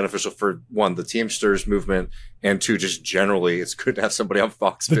like very beneficial for, one, the Teamsters movement, and two, just generally, it's good to have somebody on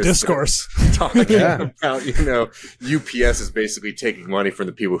Fox the discourse talking about, UPS is basically taking money from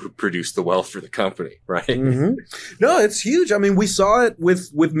the people who produce the wealth for the company, right? No, it's huge. I mean, we saw it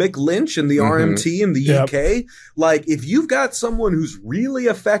with Mick Lynch and the RMT in the UK. Like, if you've got someone who's really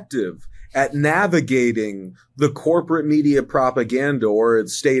effective at navigating the corporate media propaganda or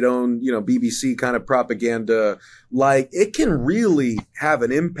its state-owned, BBC kind of propaganda, like, it can really have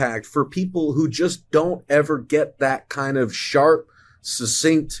an impact for people who just don't ever get that kind of sharp,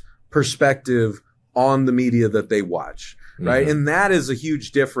 succinct perspective on the media that they watch, right? And that is a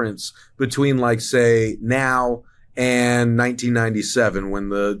huge difference between, like, say, now and 1997, when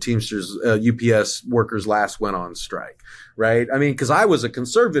the Teamsters, UPS workers last went on strike, right? I mean, because I was a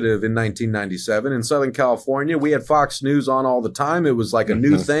conservative in 1997 in Southern California. We had Fox News on all the time. It was like a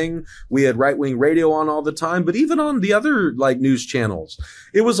new thing. We had right-wing radio on all the time. But even on the other like news channels,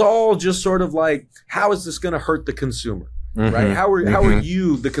 it was all just sort of like, how is this going to hurt the consumer? Right? How are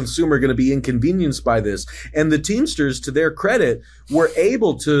you, the consumer, going to be inconvenienced by this? And the Teamsters, to their credit, were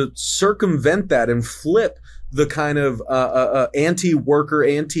able to circumvent that and flip the kind of anti-worker,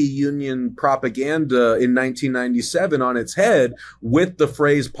 anti-union propaganda in 1997 on its head with the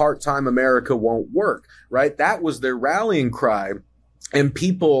phrase "part-time America won't work." Right? That was their rallying cry. And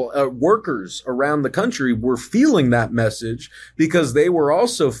people, workers around the country were feeling that message because they were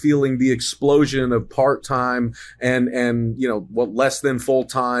also feeling the explosion of part-time and less than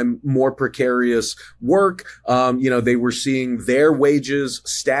full-time, more precarious work. They were seeing their wages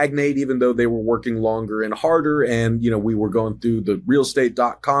stagnate even though they were working longer and harder. And, we were going through the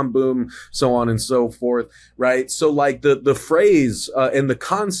realestate.com boom, so on and so forth, right? So like the phrase and the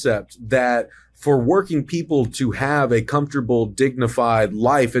concept that for working people to have a comfortable, dignified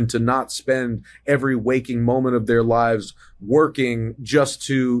life and to not spend every waking moment of their lives working just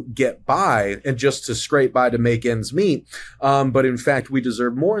to get by and just to scrape by to make ends meet. But in fact, we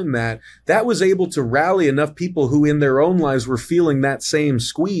deserve more than that. That was able to rally enough people who in their own lives were feeling that same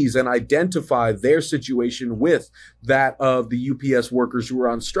squeeze and identify their situation with that of the UPS workers who were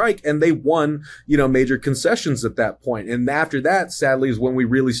on strike. And they won, major concessions at that point. And after that, sadly, is when we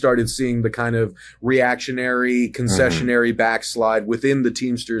really started seeing the kind of reactionary, concessionary backslide within the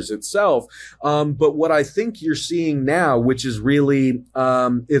Teamsters itself. But what I think you're seeing now, which is really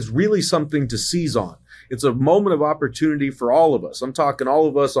something to seize on. It's a moment of opportunity for all of us. I'm talking all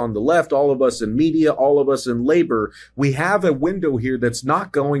of us on the left, all of us in media, all of us in labor. We have a window here that's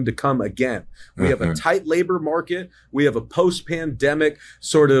not going to come again. We have a tight labor market. We have a post-pandemic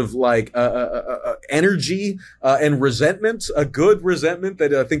sort of like energy and resentment, a good resentment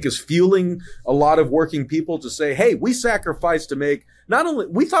that I think is fueling a lot of working people to say, hey, we sacrificed to make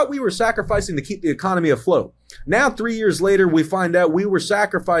we thought we were sacrificing to keep the economy afloat. Now, 3 years later, we find out we were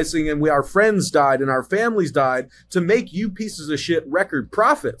sacrificing and our friends died and our families died to make you pieces of shit record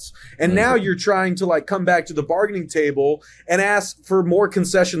profits. And now you're trying to like come back to the bargaining table and ask for more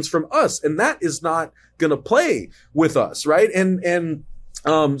concessions from us. And that is not going to play with us. Right. And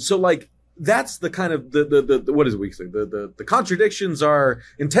so like, that's the kind of the what is it we say? The contradictions are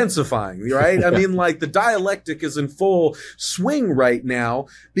intensifying, right? I mean, like the dialectic is in full swing right now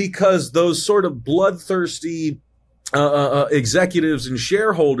because those sort of bloodthirsty executives and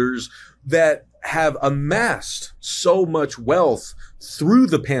shareholders that have amassed so much wealth through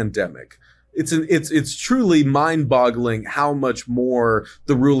the pandemic. It's truly mind-boggling how much more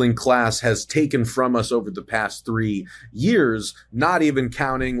the ruling class has taken from us over the past 3 years, not even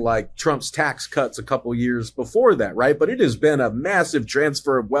counting like Trump's tax cuts a couple years before that, right? But it has been a massive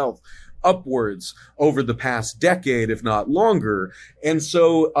transfer of wealth upwards over the past decade, if not longer. And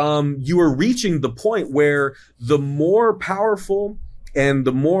so you are reaching the point where the more powerful and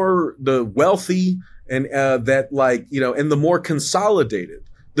the more the wealthy and and the more consolidated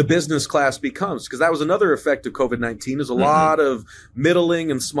the business class becomes, because that was another effect of COVID-19 is a lot of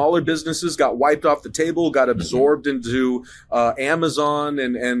middling and smaller businesses got wiped off the table, got absorbed into Amazon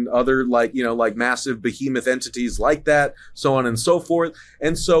and other like massive behemoth entities like that, so on and so forth.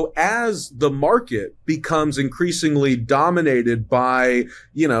 And so as the market becomes increasingly dominated by,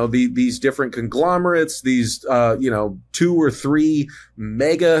 these different conglomerates, these, 2 or 3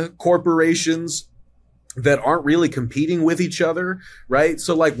 mega corporations that aren't really competing with each other, right?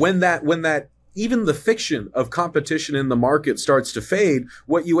 So like when that even the fiction of competition in the market starts to fade,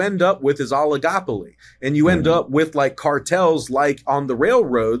 what you end up with is oligopoly. And you end up with like cartels, like on the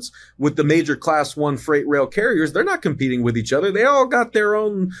railroads with the major class 1 freight rail carriers. They're not competing with each other. They all got their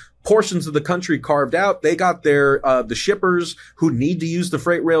own portions of the country carved out. They got their the shippers who need to use the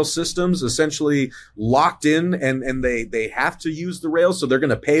freight rail systems essentially locked in, and they have to use the rails, so they're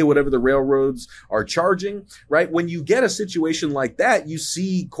going to pay whatever the railroads are charging, right? When you get a situation like that, you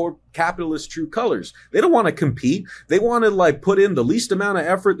see capitalist true colors. They don't want to compete. They want to like put in the least amount of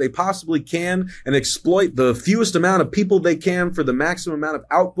effort they possibly can and exploit the fewest amount of people they can for the maximum amount of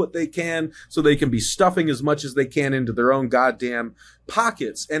output they can, so they can be stuffing as much as they can into their own goddamn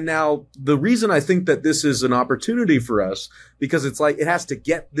pockets. And now the reason I think that this is an opportunity for us, because it's like it has to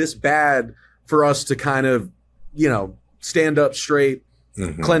get this bad for us to kind of, stand up straight,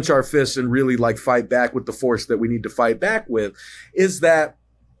 clench our fists and really like fight back with the force that we need to fight back with, is that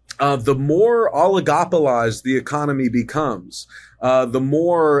the more oligopolized the economy becomes, the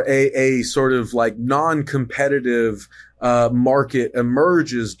more a sort of like non-competitive market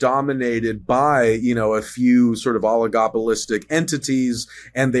emerges, dominated by, a few sort of oligopolistic entities,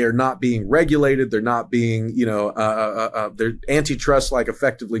 and they are not being regulated. They're not being, their antitrust like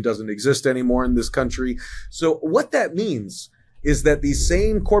effectively doesn't exist anymore in this country. So what that means is that these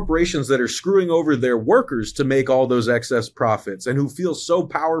same corporations that are screwing over their workers to make all those excess profits, and who feel so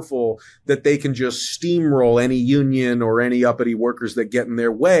powerful that they can just steamroll any union or any uppity workers that get in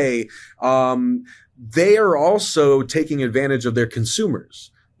their way, they are also taking advantage of their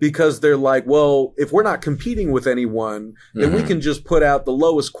consumers, because they're like, well, if we're not competing with anyone, then we can just put out the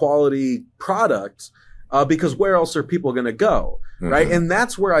lowest quality product, because where else are people going to go? Right. And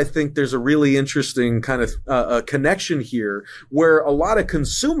that's where I think there's a really interesting kind of connection here, where a lot of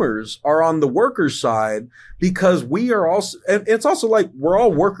consumers are on the workers' side, because we are also, and it's also like we're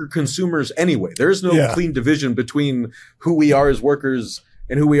all worker consumers anyway. There's no clean division between who we are as workers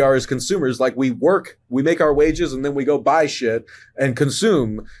and who we are as consumers. Like we work, we make our wages, and then we go buy shit and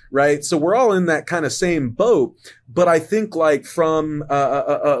consume, right? So we're all in that kind of same boat. But I think like from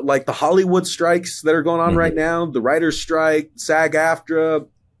like the Hollywood strikes that are going on right now, the writers' strike, SAG-AFTRA,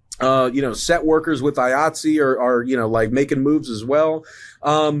 set workers with IATSE are like making moves as well.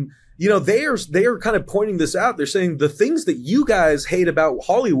 They are kind of pointing this out. They're saying the things that you guys hate about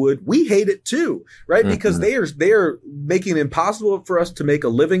Hollywood, we hate it too, right? Because they are making it impossible for us to make a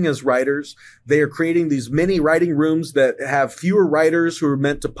living as writers. They are creating these mini writing rooms that have fewer writers who are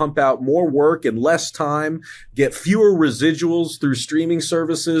meant to pump out more work in less time, get fewer residuals through streaming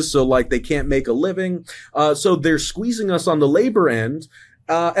services, so like they can't make a living. So they're squeezing us on the labor end,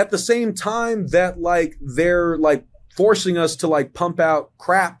 at the same time that like they're like forcing us to like pump out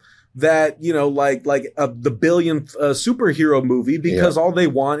crap that, the billionth superhero movie, because all they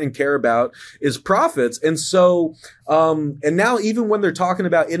want and care about is profits. And so, and now even when they're talking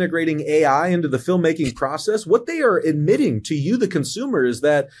about integrating AI into the filmmaking process, what they are admitting to you, the consumer, is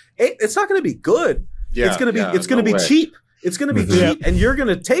that it's not going to be good. It's going to be cheap. It's going to be cheap, and you're going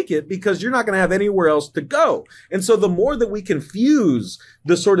to take it because you're not going to have anywhere else to go. And so the more that we can fuse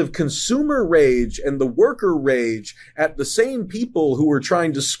the sort of consumer rage and the worker rage at the same people who are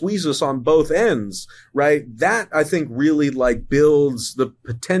trying to squeeze us on both ends, right? That I think really like builds the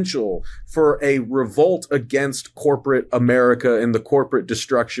potential for a revolt against corporate America and the corporate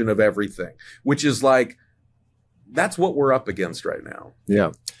destruction of everything, which is like, that's what we're up against right now.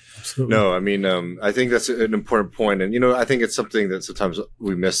 Yeah. Absolutely. No, I mean, I think that's an important point. And, I think it's something that sometimes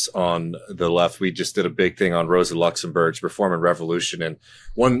we miss on the left. We just did a big thing on Rosa Luxemburg's Reform and Revolution. And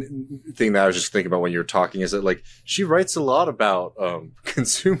one thing that I was just thinking about when you were talking is that, like, she writes a lot about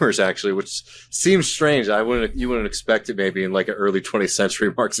consumers, actually, which seems strange. You wouldn't expect it maybe in like an early 20th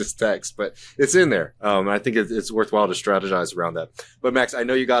century Marxist text, but it's in there. I think it's worthwhile to strategize around that. But Max, I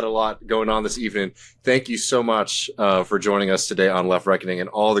know you got a lot going on this evening. Thank you so much for joining us today on Left Reckoning and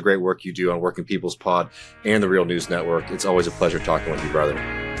all the great work you do on Working People's Pod and the Real News Network. It's always a pleasure talking with you,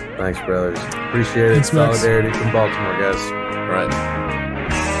 brother. Thanks, brothers. Appreciate it. Thanks, Max. Solidarity from Baltimore, guys. All right.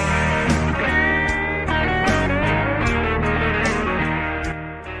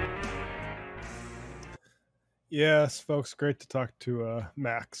 Yes, folks, great to talk to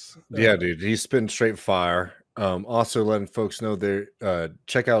Max. Yeah, dude, he's spitting straight fire. Also letting folks know there,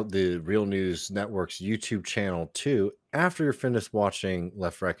 check out the Real News Network's YouTube channel too. After you're finished watching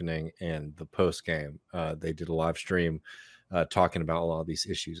Left Reckoning and the post game, they did a live stream talking about a lot of these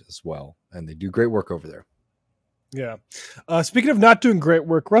issues as well, and they do great work over there. Yeah. Speaking of not doing great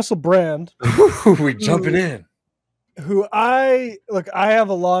work, Russell Brand, we jumping in. Who I have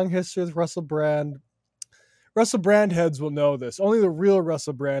a long history with Russell Brand. Russell Brand heads will know this. Only the real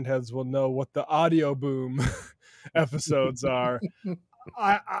Russell Brand heads will know what the audio boom episodes are.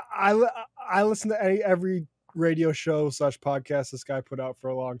 I listen to every radio show / podcast this guy put out for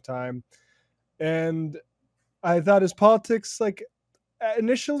a long time, and I thought his politics, like,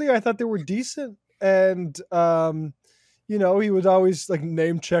 initially I thought they were decent, and he would always like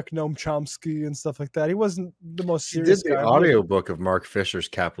name check Noam Chomsky and stuff like that. He wasn't the most serious guy. He did the audiobook of Mark Fisher's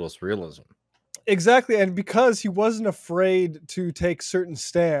Capitalist Realism. Exactly, and because he wasn't afraid to take certain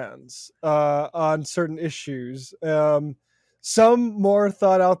stands on certain issues, some more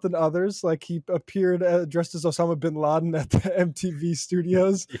thought out than others. Like he appeared dressed as Osama bin Laden at the MTV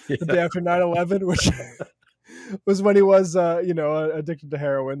studios the day after 9/11, which was when he was, addicted to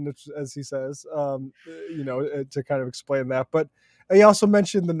heroin, which, as he says, to kind of explain that. But he also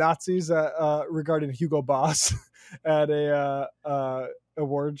mentioned the Nazis regarding Hugo Boss at a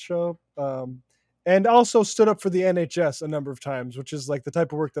award show. And also stood up for the NHS a number of times, which is like the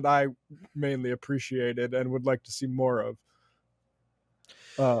type of work that I mainly appreciated and would like to see more of.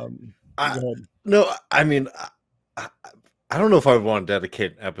 I mean, I don't know if I would want to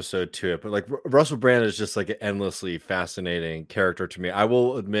dedicate an episode to it, but like Russell Brand is just like an endlessly fascinating character to me. I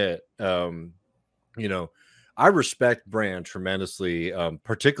will admit, I respect Brand tremendously,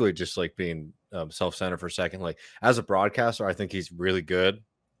 particularly just like being self-centered for a second. Like as a broadcaster, I think he's really good.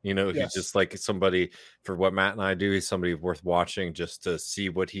 He's just like somebody, for what Matt and I do, he's somebody worth watching just to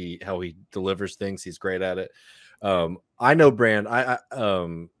see how he delivers things. He's great at it. I know Brand. I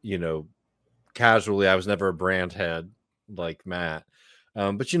casually, I was never a Brand head like Matt.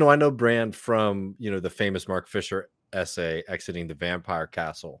 But I know Brand from, the famous Mark Fisher essay, Exiting the Vampire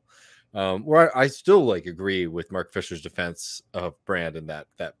Castle, where I still like agree with Mark Fisher's defense of Brand in that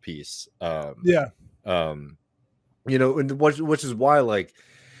piece. And which is why, like,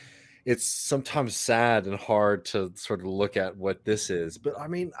 it's sometimes sad and hard to sort of look at what this is. But I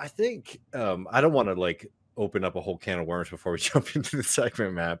mean, I think I don't want to like open up a whole can of worms before we jump into the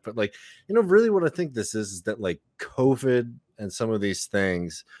segment, Matt. But like, really what I think this is that like COVID and some of these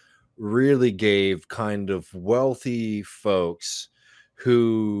things really gave kind of wealthy folks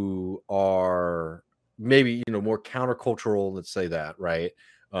who are maybe, more countercultural, let's say that, right?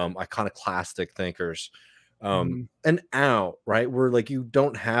 Iconoclastic thinkers. And out, right? Where like you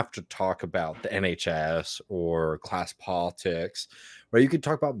don't have to talk about the NHS or class politics, right? You could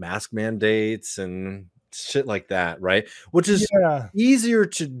talk about mask mandates and shit like that, right? Which is easier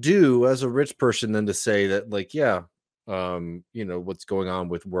to do as a rich person than to say that, like, what's going on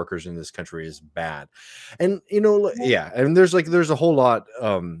with workers in this country is bad. And and there's a whole lot.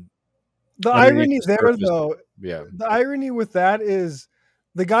 The irony there, though, the irony with that is,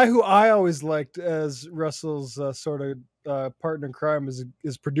 the guy who I always liked as Russell's sort of partner in crime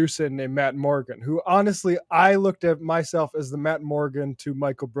is producer named Matt Morgan, who honestly I looked at myself as the Matt Morgan to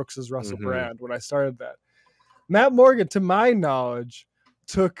Michael Brooks's Russell Brand when I started that. Matt Morgan, to my knowledge,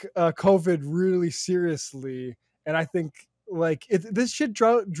 took COVID really seriously, and I think like this shit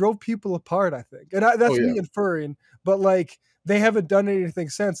drove people apart. I think, and that's me inferring, but like, they haven't done anything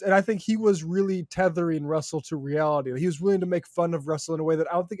since. And I think he was really tethering Russell to reality. He was willing to make fun of Russell in a way that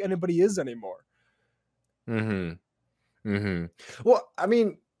I don't think anybody is anymore. Well, I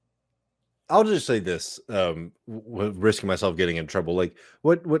mean, I'll just say this, risking myself getting in trouble. Like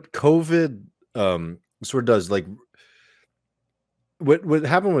what COVID sort of does, like what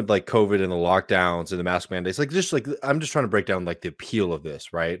happened with like COVID and the lockdowns and the mask mandates, like I'm just trying to break down like the appeal of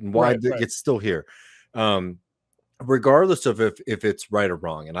this, right? And why it's still here. Regardless of if it's right or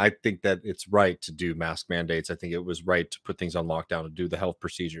wrong. And I think that it's right to do mask mandates. I think it was right to put things on lockdown and do the health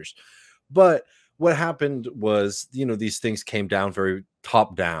procedures. But what happened was, these things came down very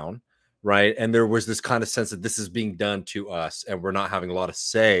top down, right? And there was this kind of sense that this is being done to us and we're not having a lot of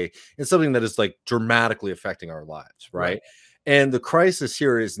say in something that is like dramatically affecting our lives, right? And the crisis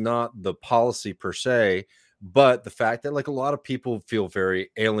here is not the policy per se, but the fact that like a lot of people feel very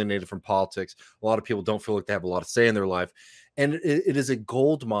alienated from politics. A lot of people don't feel like they have a lot of say in their life. And it is a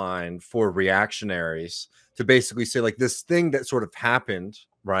gold mine for reactionaries to basically say, like, this thing that sort of happened,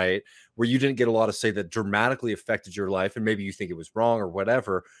 right, where you didn't get a lot of say that dramatically affected your life, and maybe you think it was wrong or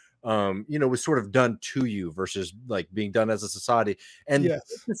whatever, was sort of done to you versus like being done as a society. And Yes.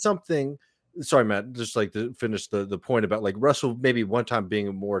 this is something. Sorry, Matt, just like to finish the point about like Russell maybe one time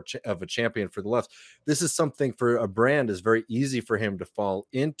being more of a champion for the left. This is something for a brand is very easy for him to fall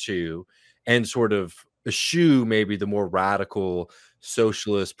into and sort of eschew maybe the more radical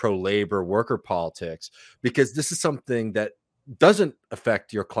socialist, pro-labor, worker politics, because this is something that doesn't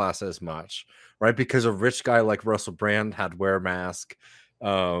affect your class as much, right? Because a rich guy like Russell Brand had wear a mask,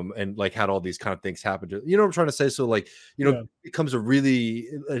 and like had all these kind of things happen to, you know what I'm trying to say? So like, it becomes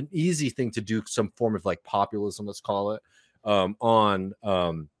an easy thing to do some form of like populism, let's call it,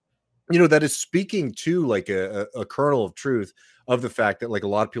 that is speaking to like a kernel of truth of the fact that like a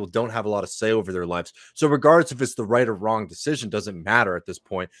lot of people don't have a lot of say over their lives. So regardless if it's the right or wrong decision, doesn't matter at this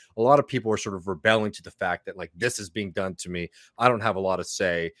point. A lot of people are sort of rebelling to the fact that like this is being done to me. I don't have a lot of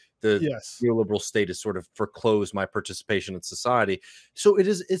say. The neoliberal state has sort of foreclosed my participation in society. So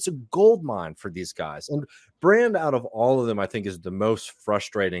it's a gold mine for these guys. And Brand, out of all of them, I think is the most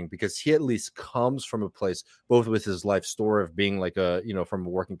frustrating because he at least comes from a place, both with his life story of being like from a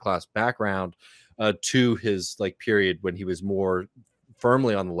working class background, to his like period when he was more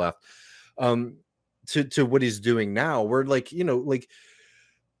firmly on the left, to what he's doing now, where like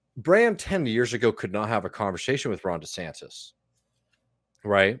Brand 10 years ago could not have a conversation with Ron DeSantis,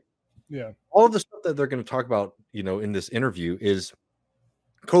 right? Yeah. All of the stuff that they're going to talk about, in this interview is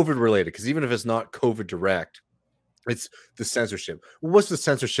COVID related, because even if it's not COVID direct, it's the censorship. What's the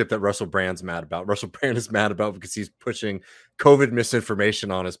censorship that Russell Brand's mad about? Russell Brand is mad about because he's pushing COVID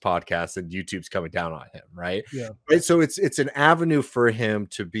misinformation on his podcast and YouTube's coming down on him, right? Yeah. Right. So it's an avenue for him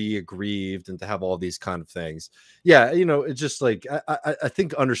to be aggrieved and to have all these kind of things. Yeah, it's just like I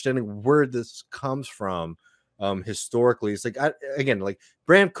think understanding where this comes from historically, it's like like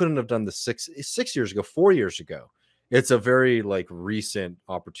Brand couldn't have done this 6 years ago, 4 years ago. It's a very like recent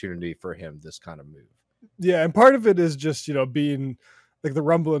opportunity for him, this kind of move. Yeah, and part of it is just being like the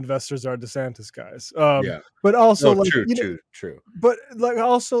Rumble investors are DeSantis guys. But also true. But like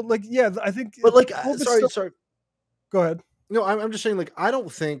also like I think. But like sorry. Go ahead. No, I'm just saying like I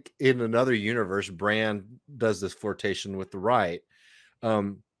don't think in another universe Brand does this flirtation with the right,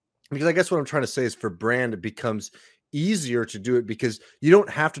 because I guess what I'm trying to say is for Brand it becomes easier to do it because you don't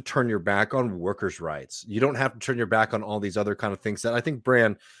have to turn your back on workers' rights. You don't have to turn your back on all these other kind of things that I think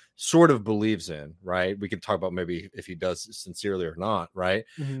Brand sort of believes in, right? We can talk about maybe if he does sincerely or not, right?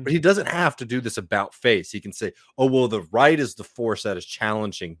 Mm-hmm. But he doesn't have to do this about face. He can say, oh, well, the right is the force that is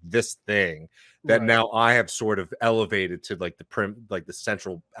challenging this thing that now I have sort of elevated to like the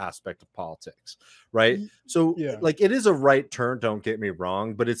central aspect of politics, right? So like it is a right turn, don't get me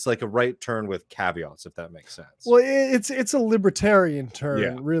wrong, but it's like a right turn with caveats, if that makes sense. Well, it's a libertarian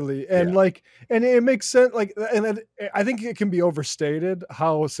turn, really, and and it makes sense. Like, and I think it can be overstated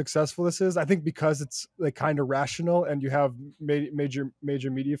how successful this is. I think because it's like kind of rational, and you have major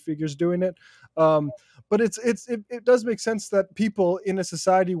media figures doing it. But it does make sense that people in a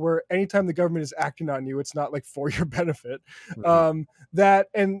society where anytime the government is acting on you, it's not like for your benefit. Mm-hmm. That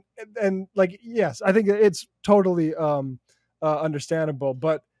and like yes, I think it's totally understandable,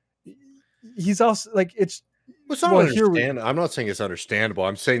 but he's also like it's. I'm not saying it's understandable.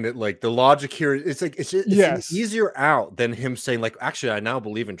 I'm saying that like the logic here, it's like it's an easier out than him saying like, actually, I now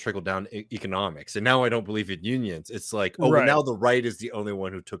believe in trickle down economics, and now I don't believe in unions. It's like, well, now the right is the only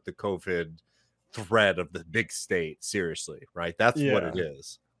one who took the COVID threat of the big state seriously, right? That's what it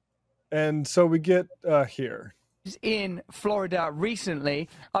is. And so we get here. In Florida recently,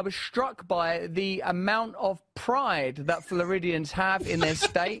 I was struck by the amount of pride that Floridians have in their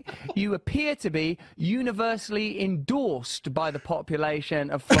state. You appear to be universally endorsed by the population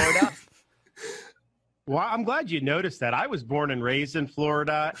of Florida. Well, I'm glad you noticed that. I was born and raised in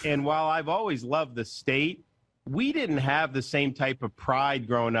Florida, and while I've always loved the state, we didn't have the same type of pride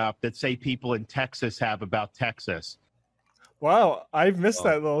growing up that, say, people in Texas have about Texas. Wow, I've missed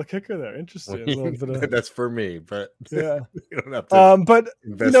that little kicker there. Interesting. That's for me, but yeah. You don't have to but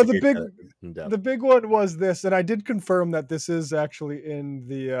the big one was this, and I did confirm that this is actually in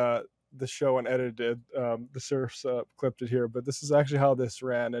the show unedited. The Surfs clipped it here, but this is actually how this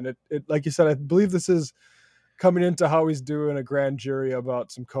ran, and it like you said, I believe this is coming into how he's doing a grand jury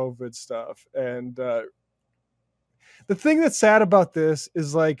about some COVID stuff, and the thing that's sad about this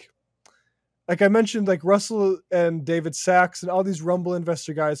is like I mentioned, like Russell and David Sachs and all these Rumble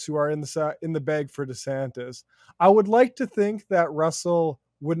investor guys who are in the bag for DeSantis. I would like to think that Russell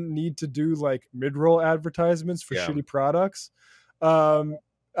wouldn't need to do like mid-roll advertisements for shitty products.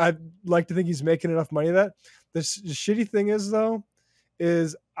 I'd like to think he's making enough money that the shitty thing is though,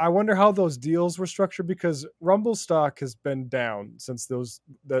 is I wonder how those deals were structured, because Rumble stock has been down since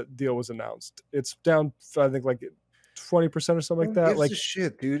that deal was announced. It's down, I think, like 20% or something like that. Like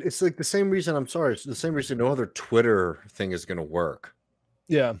shit, dude. It's like the same reason. I'm sorry. It's the same reason no other Twitter thing is going to work.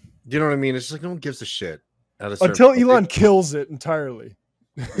 Yeah. Do you know what I mean? It's like no one gives a shit until Elon kills it entirely.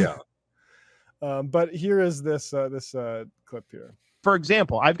 Yeah. But here is this clip here. For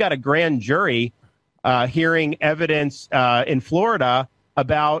example, I've got a grand jury hearing evidence in Florida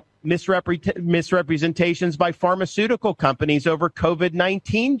about misrepresentations by pharmaceutical companies over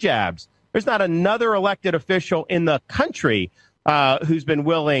COVID-19 jabs. There's not another elected official in the country who's been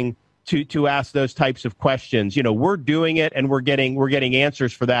willing to ask those types of questions. You know, we're doing it, and we're getting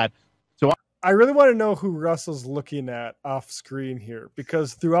answers for that. So I really want to know who Russell's looking at off screen here,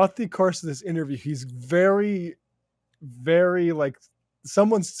 because throughout the course of this interview, he's very, very like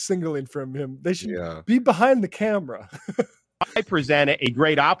someone's signaling from him. They should be behind the camera. I present a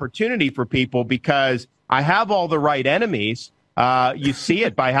great opportunity for people because I have all the right enemies. You see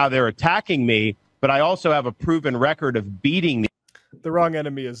it by how they're attacking me, but I also have a proven record of beating the wrong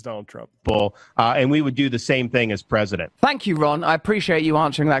enemy is Donald Trump. And we would do the same thing as president. Thank you, Ron. I appreciate you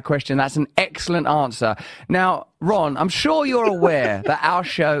answering that question. That's an excellent answer. Now, Ron, I'm sure you're aware that our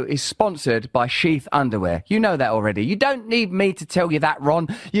show is sponsored by Sheath Underwear. You know that already. You don't need me to tell you that, Ron.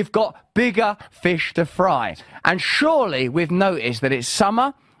 You've got bigger fish to fry. And surely we've noticed that it's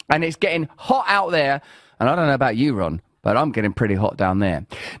summer and it's getting hot out there. And I don't know about you, Ron, but I'm getting pretty hot down there.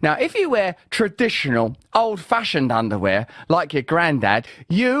 Now, if you wear traditional, old-fashioned underwear like your granddad,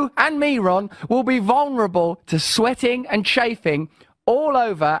 you and me, Ron, will be vulnerable to sweating and chafing all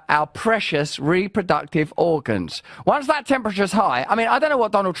over our precious reproductive organs. Once that temperature's high, I mean, I don't know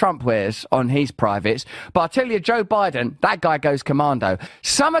what Donald Trump wears on his privates, but I tell you, Joe Biden, that guy goes commando.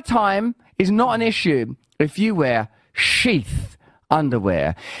 Summertime is not an issue if you wear Sheath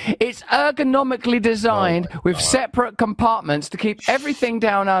underwear. It's ergonomically designed with separate compartments to keep everything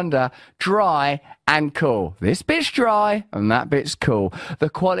down under dry and cool. This bit's dry and that bit's cool. The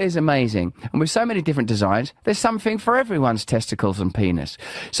quality is amazing. And with so many different designs, there's something for everyone's testicles and penis.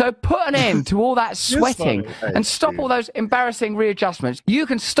 So put an end to all that sweating and stop all those embarrassing readjustments. You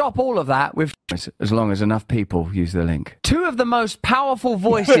can stop all of that with as long as enough people use the link. Two of the most powerful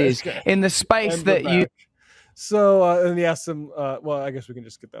voices in the space that you... So, and he asked him, well, I guess we can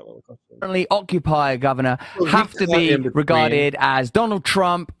just get that little question. Currently Occupy governor have to be regarded as Donald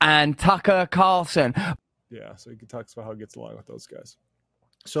Trump and Tucker Carlson. Yeah, so he talks about how he gets along with those guys.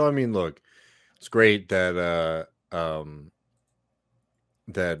 So, I mean, look, it's great that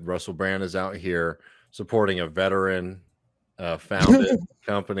that Russell Brand is out here supporting a veteran founded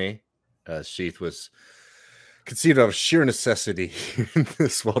company. Sheath was conceived out of sheer necessity in the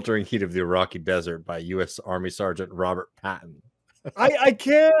sweltering heat of the Iraqi desert by U.S. Army Sergeant Robert Patton. I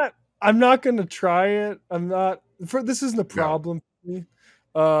can't. I'm not going to try it. I'm not. This isn't a problem for me.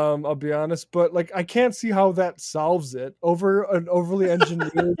 I'll be honest, but like I can't see how that solves it over an overly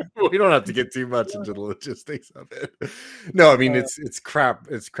engineered. We don't have to get too much into the logistics of it. No, I mean it's crap.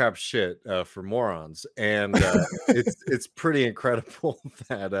 It's crap shit for morons, and it's pretty incredible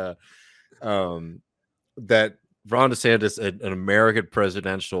that that Ron DeSantis, an American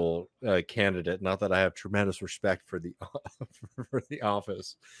presidential candidate, not that I have tremendous respect for the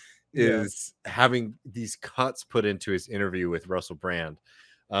office, is having these cuts put into his interview with Russell Brand.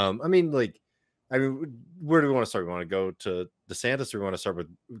 I mean, where do we want to start? We want to go to DeSantis, or we want to start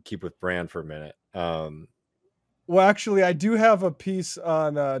keep with Brand for a minute? Well, actually, I do have a piece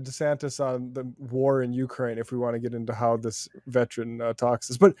on DeSantis on the war in Ukraine, if we want to get into how this veteran talks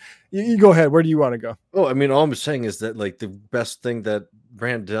this. But you go ahead. Where do you want to go? Oh, I mean, all I'm saying is that like the best thing that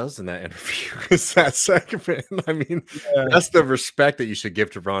Brand does in that interview is that segment. I mean, that's the respect that you should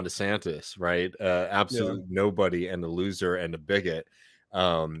give to Ron DeSantis, right? Absolute nobody and a loser and a bigot.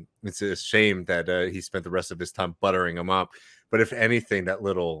 It's a shame that he spent the rest of his time buttering him up. But if anything, that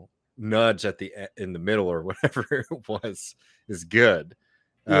little nudge in the middle or whatever it was is good.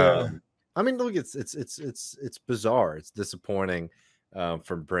 I mean, look, it's bizarre. It's disappointing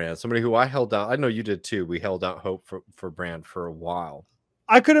from Brand. Somebody who I held out. I know you did too. We held out hope for Brand for a while.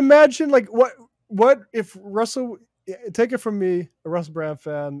 I could imagine like what if Russell, take it from me, a Russell Brand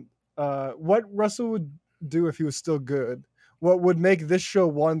fan, what Russell would do if he was still good. What would make this show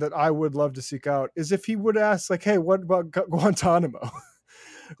one that I would love to seek out is if he would ask like, hey, what about Guantanamo?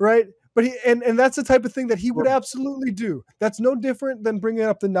 Right? But and that's the type of thing that he would absolutely do. That's no different than bringing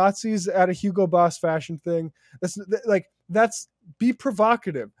up the Nazis at a Hugo Boss fashion thing. That's be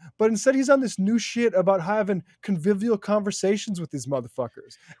provocative. But instead, he's on this new shit about having convivial conversations with these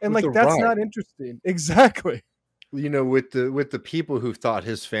motherfuckers, and that's not interesting. Exactly. With the people who thought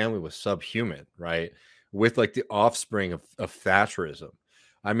his family was subhuman, right? With like the offspring of Thatcherism.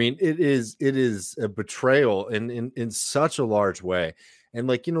 I mean, it is a betrayal in such a large way. And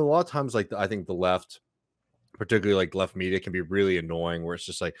a lot of times, I think the left, particularly like left media, can be really annoying, where it's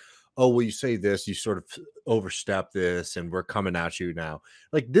just like, oh, well, you say this, you sort of overstep this, and we're coming at you now.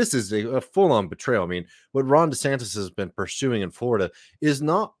 Like, this is a full-on betrayal. I mean, what Ron DeSantis has been pursuing in Florida is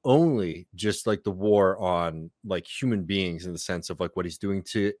not only just like the war on like human beings, in the sense of like what he's doing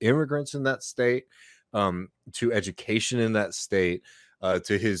to immigrants in that state, to education in that state,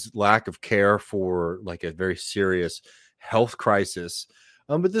 to his lack of care for like a very serious health crisis.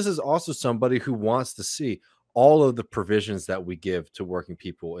 But this is also somebody who wants to see all of the provisions that we give to working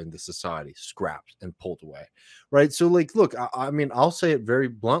people in the society scrapped and pulled away, right? So, like, look, I mean, I'll say it very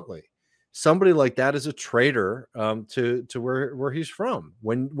bluntly. Somebody like that is a traitor to where he's from.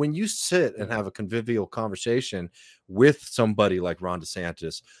 When you sit and have a convivial conversation with somebody like Ron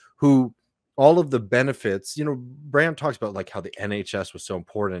DeSantis, who all of the benefits, Bram talks about like how the NHS was so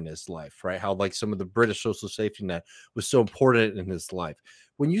important in his life, right? How like some of the British social safety net was so important in his life.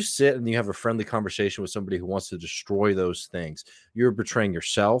 When you sit and you have a friendly conversation with somebody who wants to destroy those things, you're betraying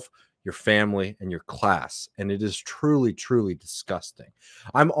yourself, your family, and your class. And it is truly, truly disgusting.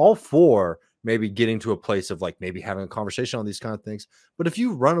 I'm all for maybe getting to a place of like maybe having a conversation on these kind of things. But if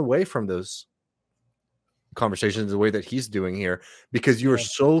you run away from those conversations the way that he's doing here, because you are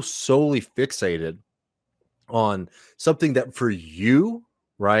so solely fixated on something that for you,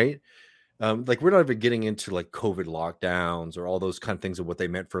 right? Like, we're not even getting into like COVID lockdowns or all those kind of things of what they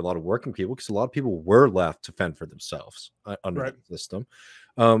meant for a lot of working people, because a lot of people were left to fend for themselves under the system.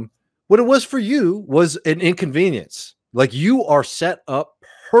 What it was for you was an inconvenience. Like, you are set up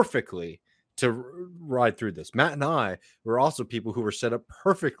perfectly to ride through this. Matt and I were also people who were set up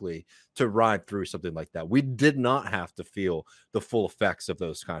perfectly to ride through something like that. We did not have to feel the full effects of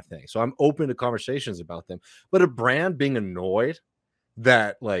those kind of things. So I'm open to conversations about them. But a brand being annoyed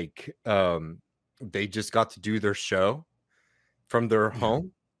that like they just got to do their show from their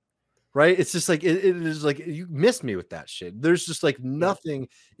home, right? It's just like it is like, you missed me with that shit. There's just like nothing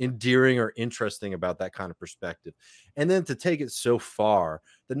endearing or interesting about that kind of perspective. And then to take it so far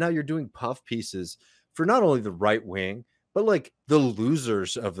that now you're doing puff pieces for not only the right wing, but like the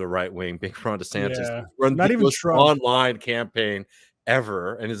losers of the right wing, being Ron DeSantis, run not even Trump online campaign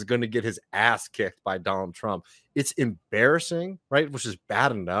ever, and is going to get his ass kicked by Donald Trump. It's embarrassing, right? Which is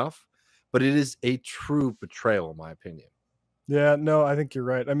bad enough, but it is a true betrayal, in my opinion. Yeah, no, I think you're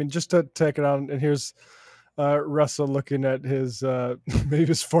right. I mean, just to take it on, and here's Russell looking at his maybe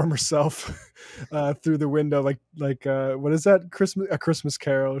his former self through the window, like what is that, A Christmas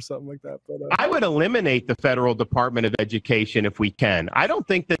Carol or something like that. But I would eliminate the federal Department of Education if we can. I don't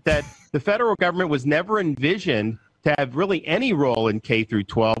think that the federal government was never envisioned to have really any role in K through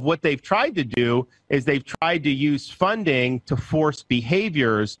 12. What they've tried to do is they've tried to use funding to force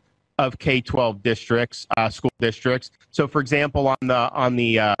behaviors of K-12 districts, school districts. So, for example, on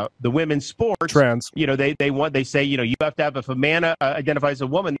the women's sports, they say, you have to have, if a man identifies as a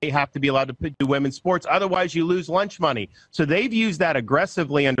woman, they have to be allowed to do women's sports. Otherwise, you lose lunch money. So they've used that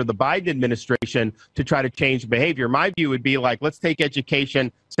aggressively under the Biden administration to try to change behavior. My view would be like, let's take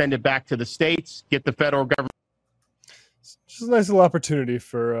education, send it back to the states, get the federal government. Just a nice little opportunity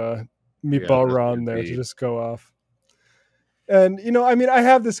for Meatball Ron there to just go off. And, I mean, I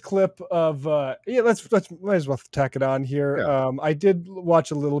have this clip of, let's might as well tack it on here. Yeah. I did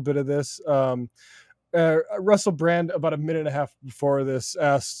watch a little bit of this. Russell Brand, about a minute and a half before this,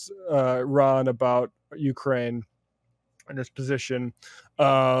 asked Ron about Ukraine and his position.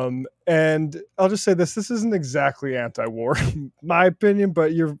 And I'll just say this isn't exactly anti-war, in my opinion,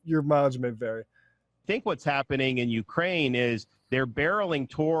 but your mileage may vary. I think what's happening in Ukraine is they're barreling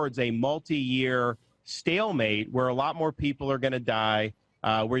towards a multi-year stalemate where a lot more people are going to die,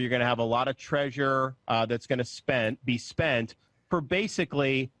 where you're going to have a lot of treasure that's going to be spent for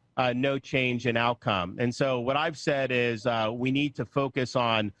basically no change in outcome. And so what I've said is we need to focus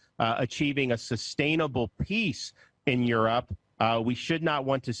on achieving a sustainable peace in Europe. We should not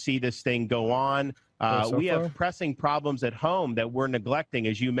want to see this thing go on. We have pressing problems at home that we're neglecting,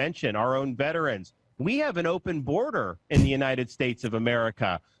 as you mentioned, our own veterans. We have an open border in the United States of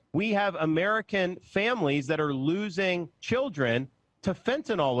America. We have American families that are losing children to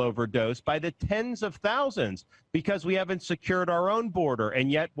fentanyl overdose by the tens of thousands because we haven't secured our own border.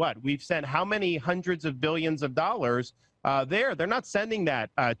 And yet we've sent how many hundreds of billions of dollars there? They're not sending that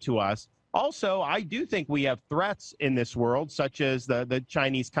to us. Also, I do think we have threats in this world, such as the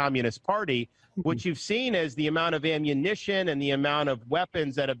Chinese Communist Party, which you've seen as the amount of ammunition and the amount of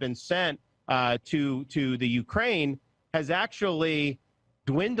weapons that have been sent to the Ukraine has actually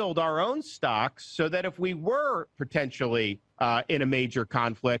dwindled our own stocks so that if we were potentially in a major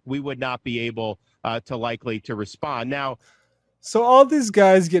conflict, we would not be able to respond. Now, so all these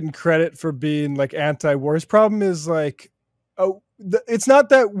guys getting credit for being like anti-war. His problem is like, it's not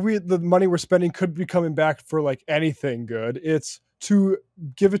that the money we're spending could be coming back for like anything good. It's to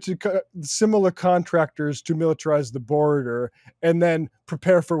give it to similar contractors to militarize the border and then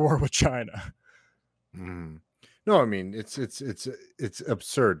prepare for war with China. No, I mean it's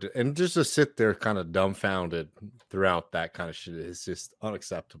absurd, and just to sit there kind of dumbfounded throughout that kind of shit is just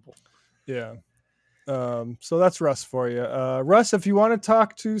unacceptable. Yeah. So that's Russ for you. Russ, if you want to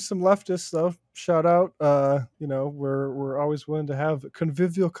talk to some leftists, though, shout out. We're always willing to have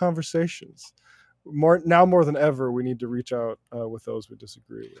convivial conversations. More than ever, we need to reach out with those we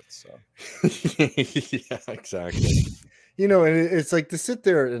disagree with. So yeah, exactly. And it's like to sit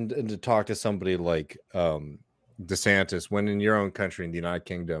there and to talk to somebody like Desantis when in your own country, in the United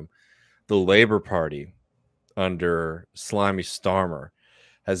Kingdom, the Labour Party under Slimy Starmer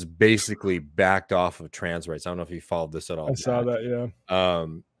has basically backed off of trans rights. I don't know if you followed this at all. I saw that, yeah.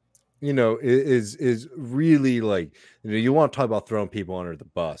 Is really like, you want to talk about throwing people under the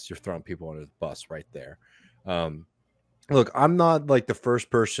bus. You're throwing people under the bus right there. Look, I'm not like the first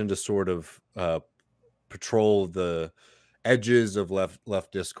person to sort of patrol the edges of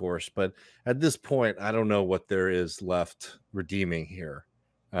left discourse, but at this point, I don't know what there is left redeeming here.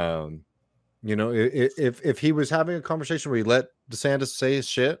 If he was having a conversation where he let DeSantis say his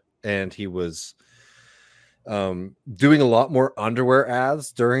shit and he was doing a lot more underwear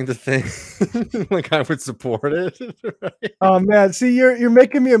ads during the thing, like I would support it. Right? Oh man, see, you're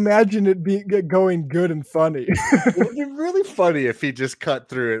making me imagine it going good and funny. It would be really funny if he just cut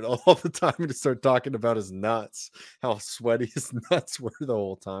through it all the time and just start talking about his nuts, how sweaty his nuts were the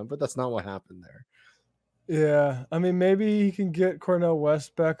whole time. But that's not what happened there. Yeah, I mean, maybe he can get Cornel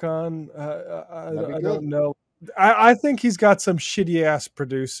West back on. I don't know. I think he's got some shitty ass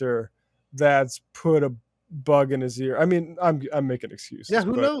producer that's put a bug in his ear. I mean, I'm making excuses. Yeah,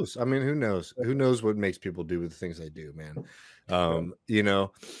 who knows? I mean, who knows? Who knows what makes people do the things they do, man?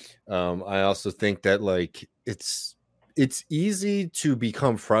 I also think that like it's easy to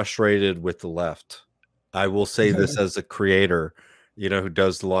become frustrated with the left. I will say this as a creator, who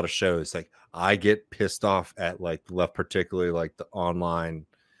does a lot of shows. Like, I get pissed off at like the left, particularly like the online.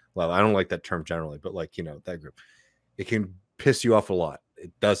 Well, I don't like that term generally, but like, that group, it can piss you off a lot.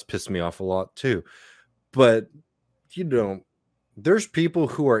 It does piss me off a lot too. But, there's people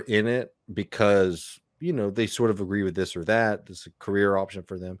who are in it because, they sort of agree with this or that. This is a career option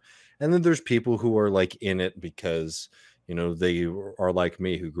for them. And then there's people who are like in it because, they are like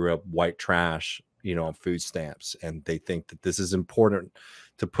me, who grew up white trash, on food stamps. And they think that this is important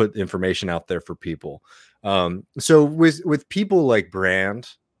to put information out there for people. So with people like Brand,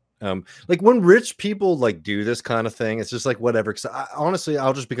 like when rich people like do this kind of thing, it's just like whatever. Because honestly,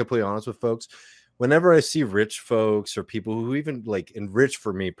 I'll just be completely honest with folks. Whenever I see rich folks or people who even like, and rich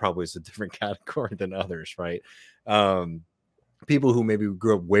for me probably is a different category than others, right? People who maybe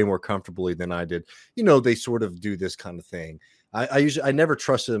grew up way more comfortably than I did, they sort of do this kind of thing. I never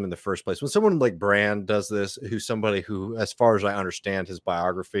trusted them in the first place. When someone like Brand does this, who's somebody who, as far as I understand his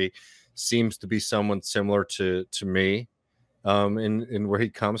biography, seems to be someone similar to me, in where he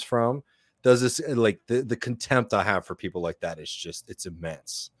comes from, does this, like the contempt I have for people like that is just, it's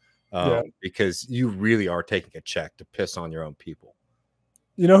immense. Because you really are taking a check to piss on your own people.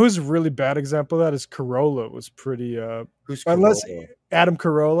 Who's a really bad example of that is Carolla was pretty who's Adam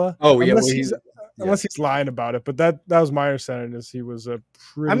Carolla. Oh yeah, unless he's lying about it, but that was my understanding is he was a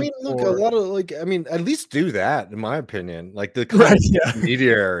pretty. I mean, look, a lot of at least do that in my opinion, like the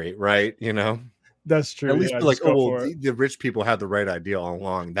intermediary, right? That's true. At least the rich people had the right idea all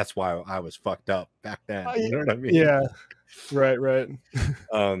along. That's why I was fucked up back then. You know what I mean? Yeah. Right.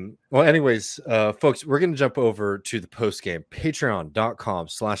 Well, anyways, folks, we're going to jump over to the post game,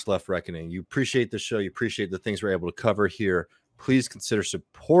 patreon.com/left reckoning. You appreciate the show. You appreciate the things we're able to cover here. Please consider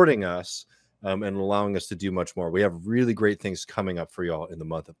supporting us and allowing us to do much more. We have really great things coming up for y'all in the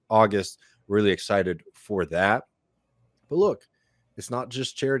month of August. Really excited for that. But look, it's not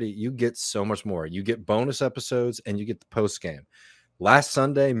just charity. You get so much more. You get bonus episodes and you get the post game. Last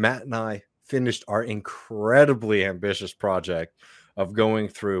Sunday, Matt and I finished our incredibly ambitious project of going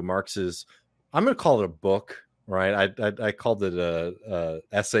through Marx's, I'm going to call it a book, right? I called it a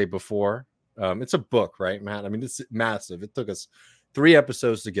essay before. It's a book, right, Matt? I mean, it's massive. It took us 3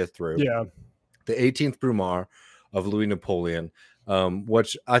 episodes to get through. Yeah. The 18th Brumaire of Louis Napoleon,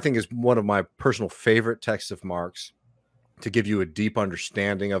 which I think is one of my personal favorite texts of Marx, to give you a deep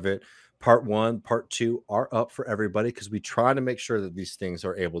understanding of it. Part 1, part 2 are up for everybody because we try to make sure that these things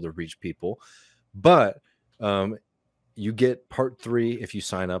are able to reach people. But you get part 3 if you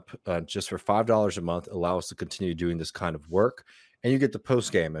sign up just for $5 a month. Allow us to continue doing this kind of work. And you get the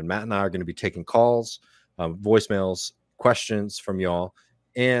post game. And Matt and I are going to be taking calls, voicemails, questions from y'all.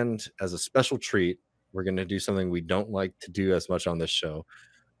 And as a special treat, we're going to do something we don't like to do as much on this show.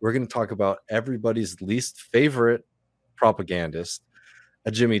 We're going to talk about everybody's least favorite propagandist,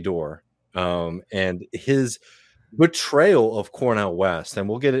 Jimmy Dore, and his betrayal of Cornel West. And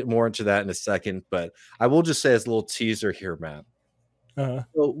we'll get more into that in a second. But I will just say as a little teaser here, Matt.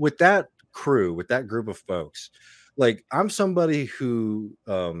 So with that crew, with that group of folks, like I'm somebody who,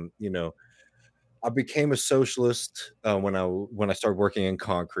 I became a socialist when I started working in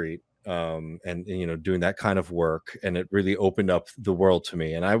concrete, and doing that kind of work, and it really opened up the world to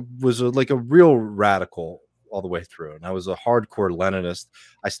me. And I was like a real radical all the way through, and I was a hardcore Leninist.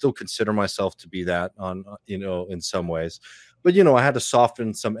 I still consider myself to be that in some ways, but I had to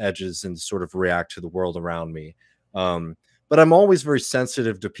soften some edges and sort of react to the world around me. But I'm always very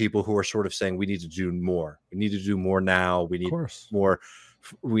sensitive to people who are sort of saying we need to do more. We need to do more now. We need more.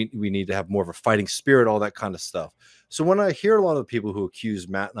 We need to have more of a fighting spirit, all that kind of stuff. So when I hear a lot of the people who accuse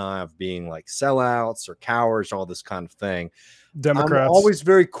Matt and I of being like sellouts or cowards, all this kind of thing, Democrats, I'm always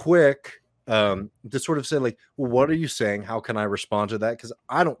very quick to sort of say like, well, what are you saying? How can I respond to that? Because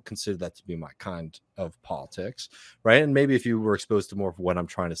I don't consider that to be my kind of politics, right? And maybe if you were exposed to more of what I'm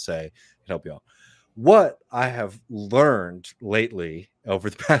trying to say, it'd help you out. What I have learned lately over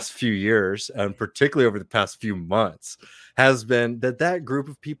the past few years, and particularly over the past few months, has been that group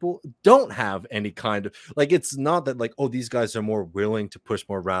of people don't have any kind of, like, it's not that like, oh, these guys are more willing to push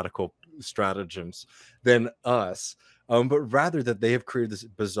more radical stratagems than us, but rather that they have created this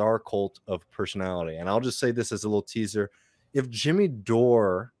bizarre cult of personality. And I'll just say this as a little teaser. If Jimmy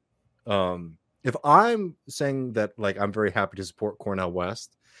Dore, if I'm saying that, like, I'm very happy to support Cornel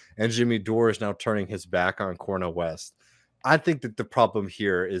West, and Jimmy Dore is now turning his back on Cornel West, I think that the problem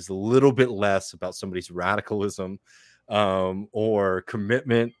here is a little bit less about somebody's radicalism or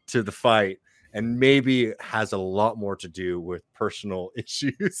commitment to the fight, and maybe has a lot more to do with personal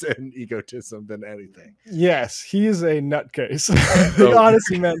issues and egotism than anything. Yes, he is a nutcase.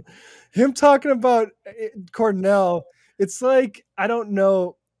 Honestly, man, him talking about Cornell, it's like, I don't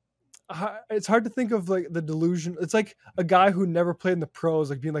know. It's hard to think of like the delusion. It's like a guy who never played in the pros,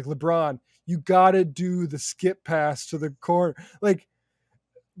 like being like, LeBron, you got to do the skip pass to the corner. Like,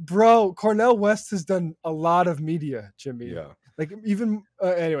 bro, Cornel West has done a lot of media, Jimmy. Yeah. Like even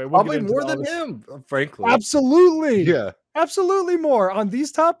anyway, probably more than him, frankly. Absolutely. Yeah. Absolutely more on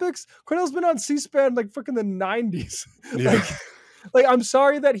these topics. Cornell's been on C-SPAN like freaking the 90s. Yeah. like I'm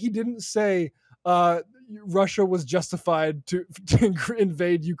sorry that he didn't say Russia was justified to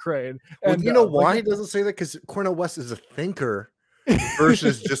invade Ukraine. Well, and you know why he doesn't say that? Because Cornel West is a thinker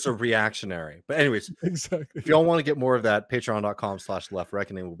versus just a reactionary. But anyways, exactly. If y'all want to get more of that, patreon.com/Left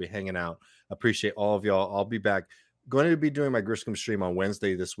Reckoning. We'll be hanging out. Appreciate all of y'all. I'll be back. Going to be doing my Griscom stream on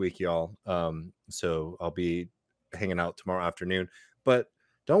Wednesday this week, y'all. So I'll be hanging out tomorrow afternoon. But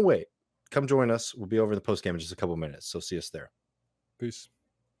don't wait. Come join us. We'll be over in the post game in just a couple minutes. So see us there. Peace.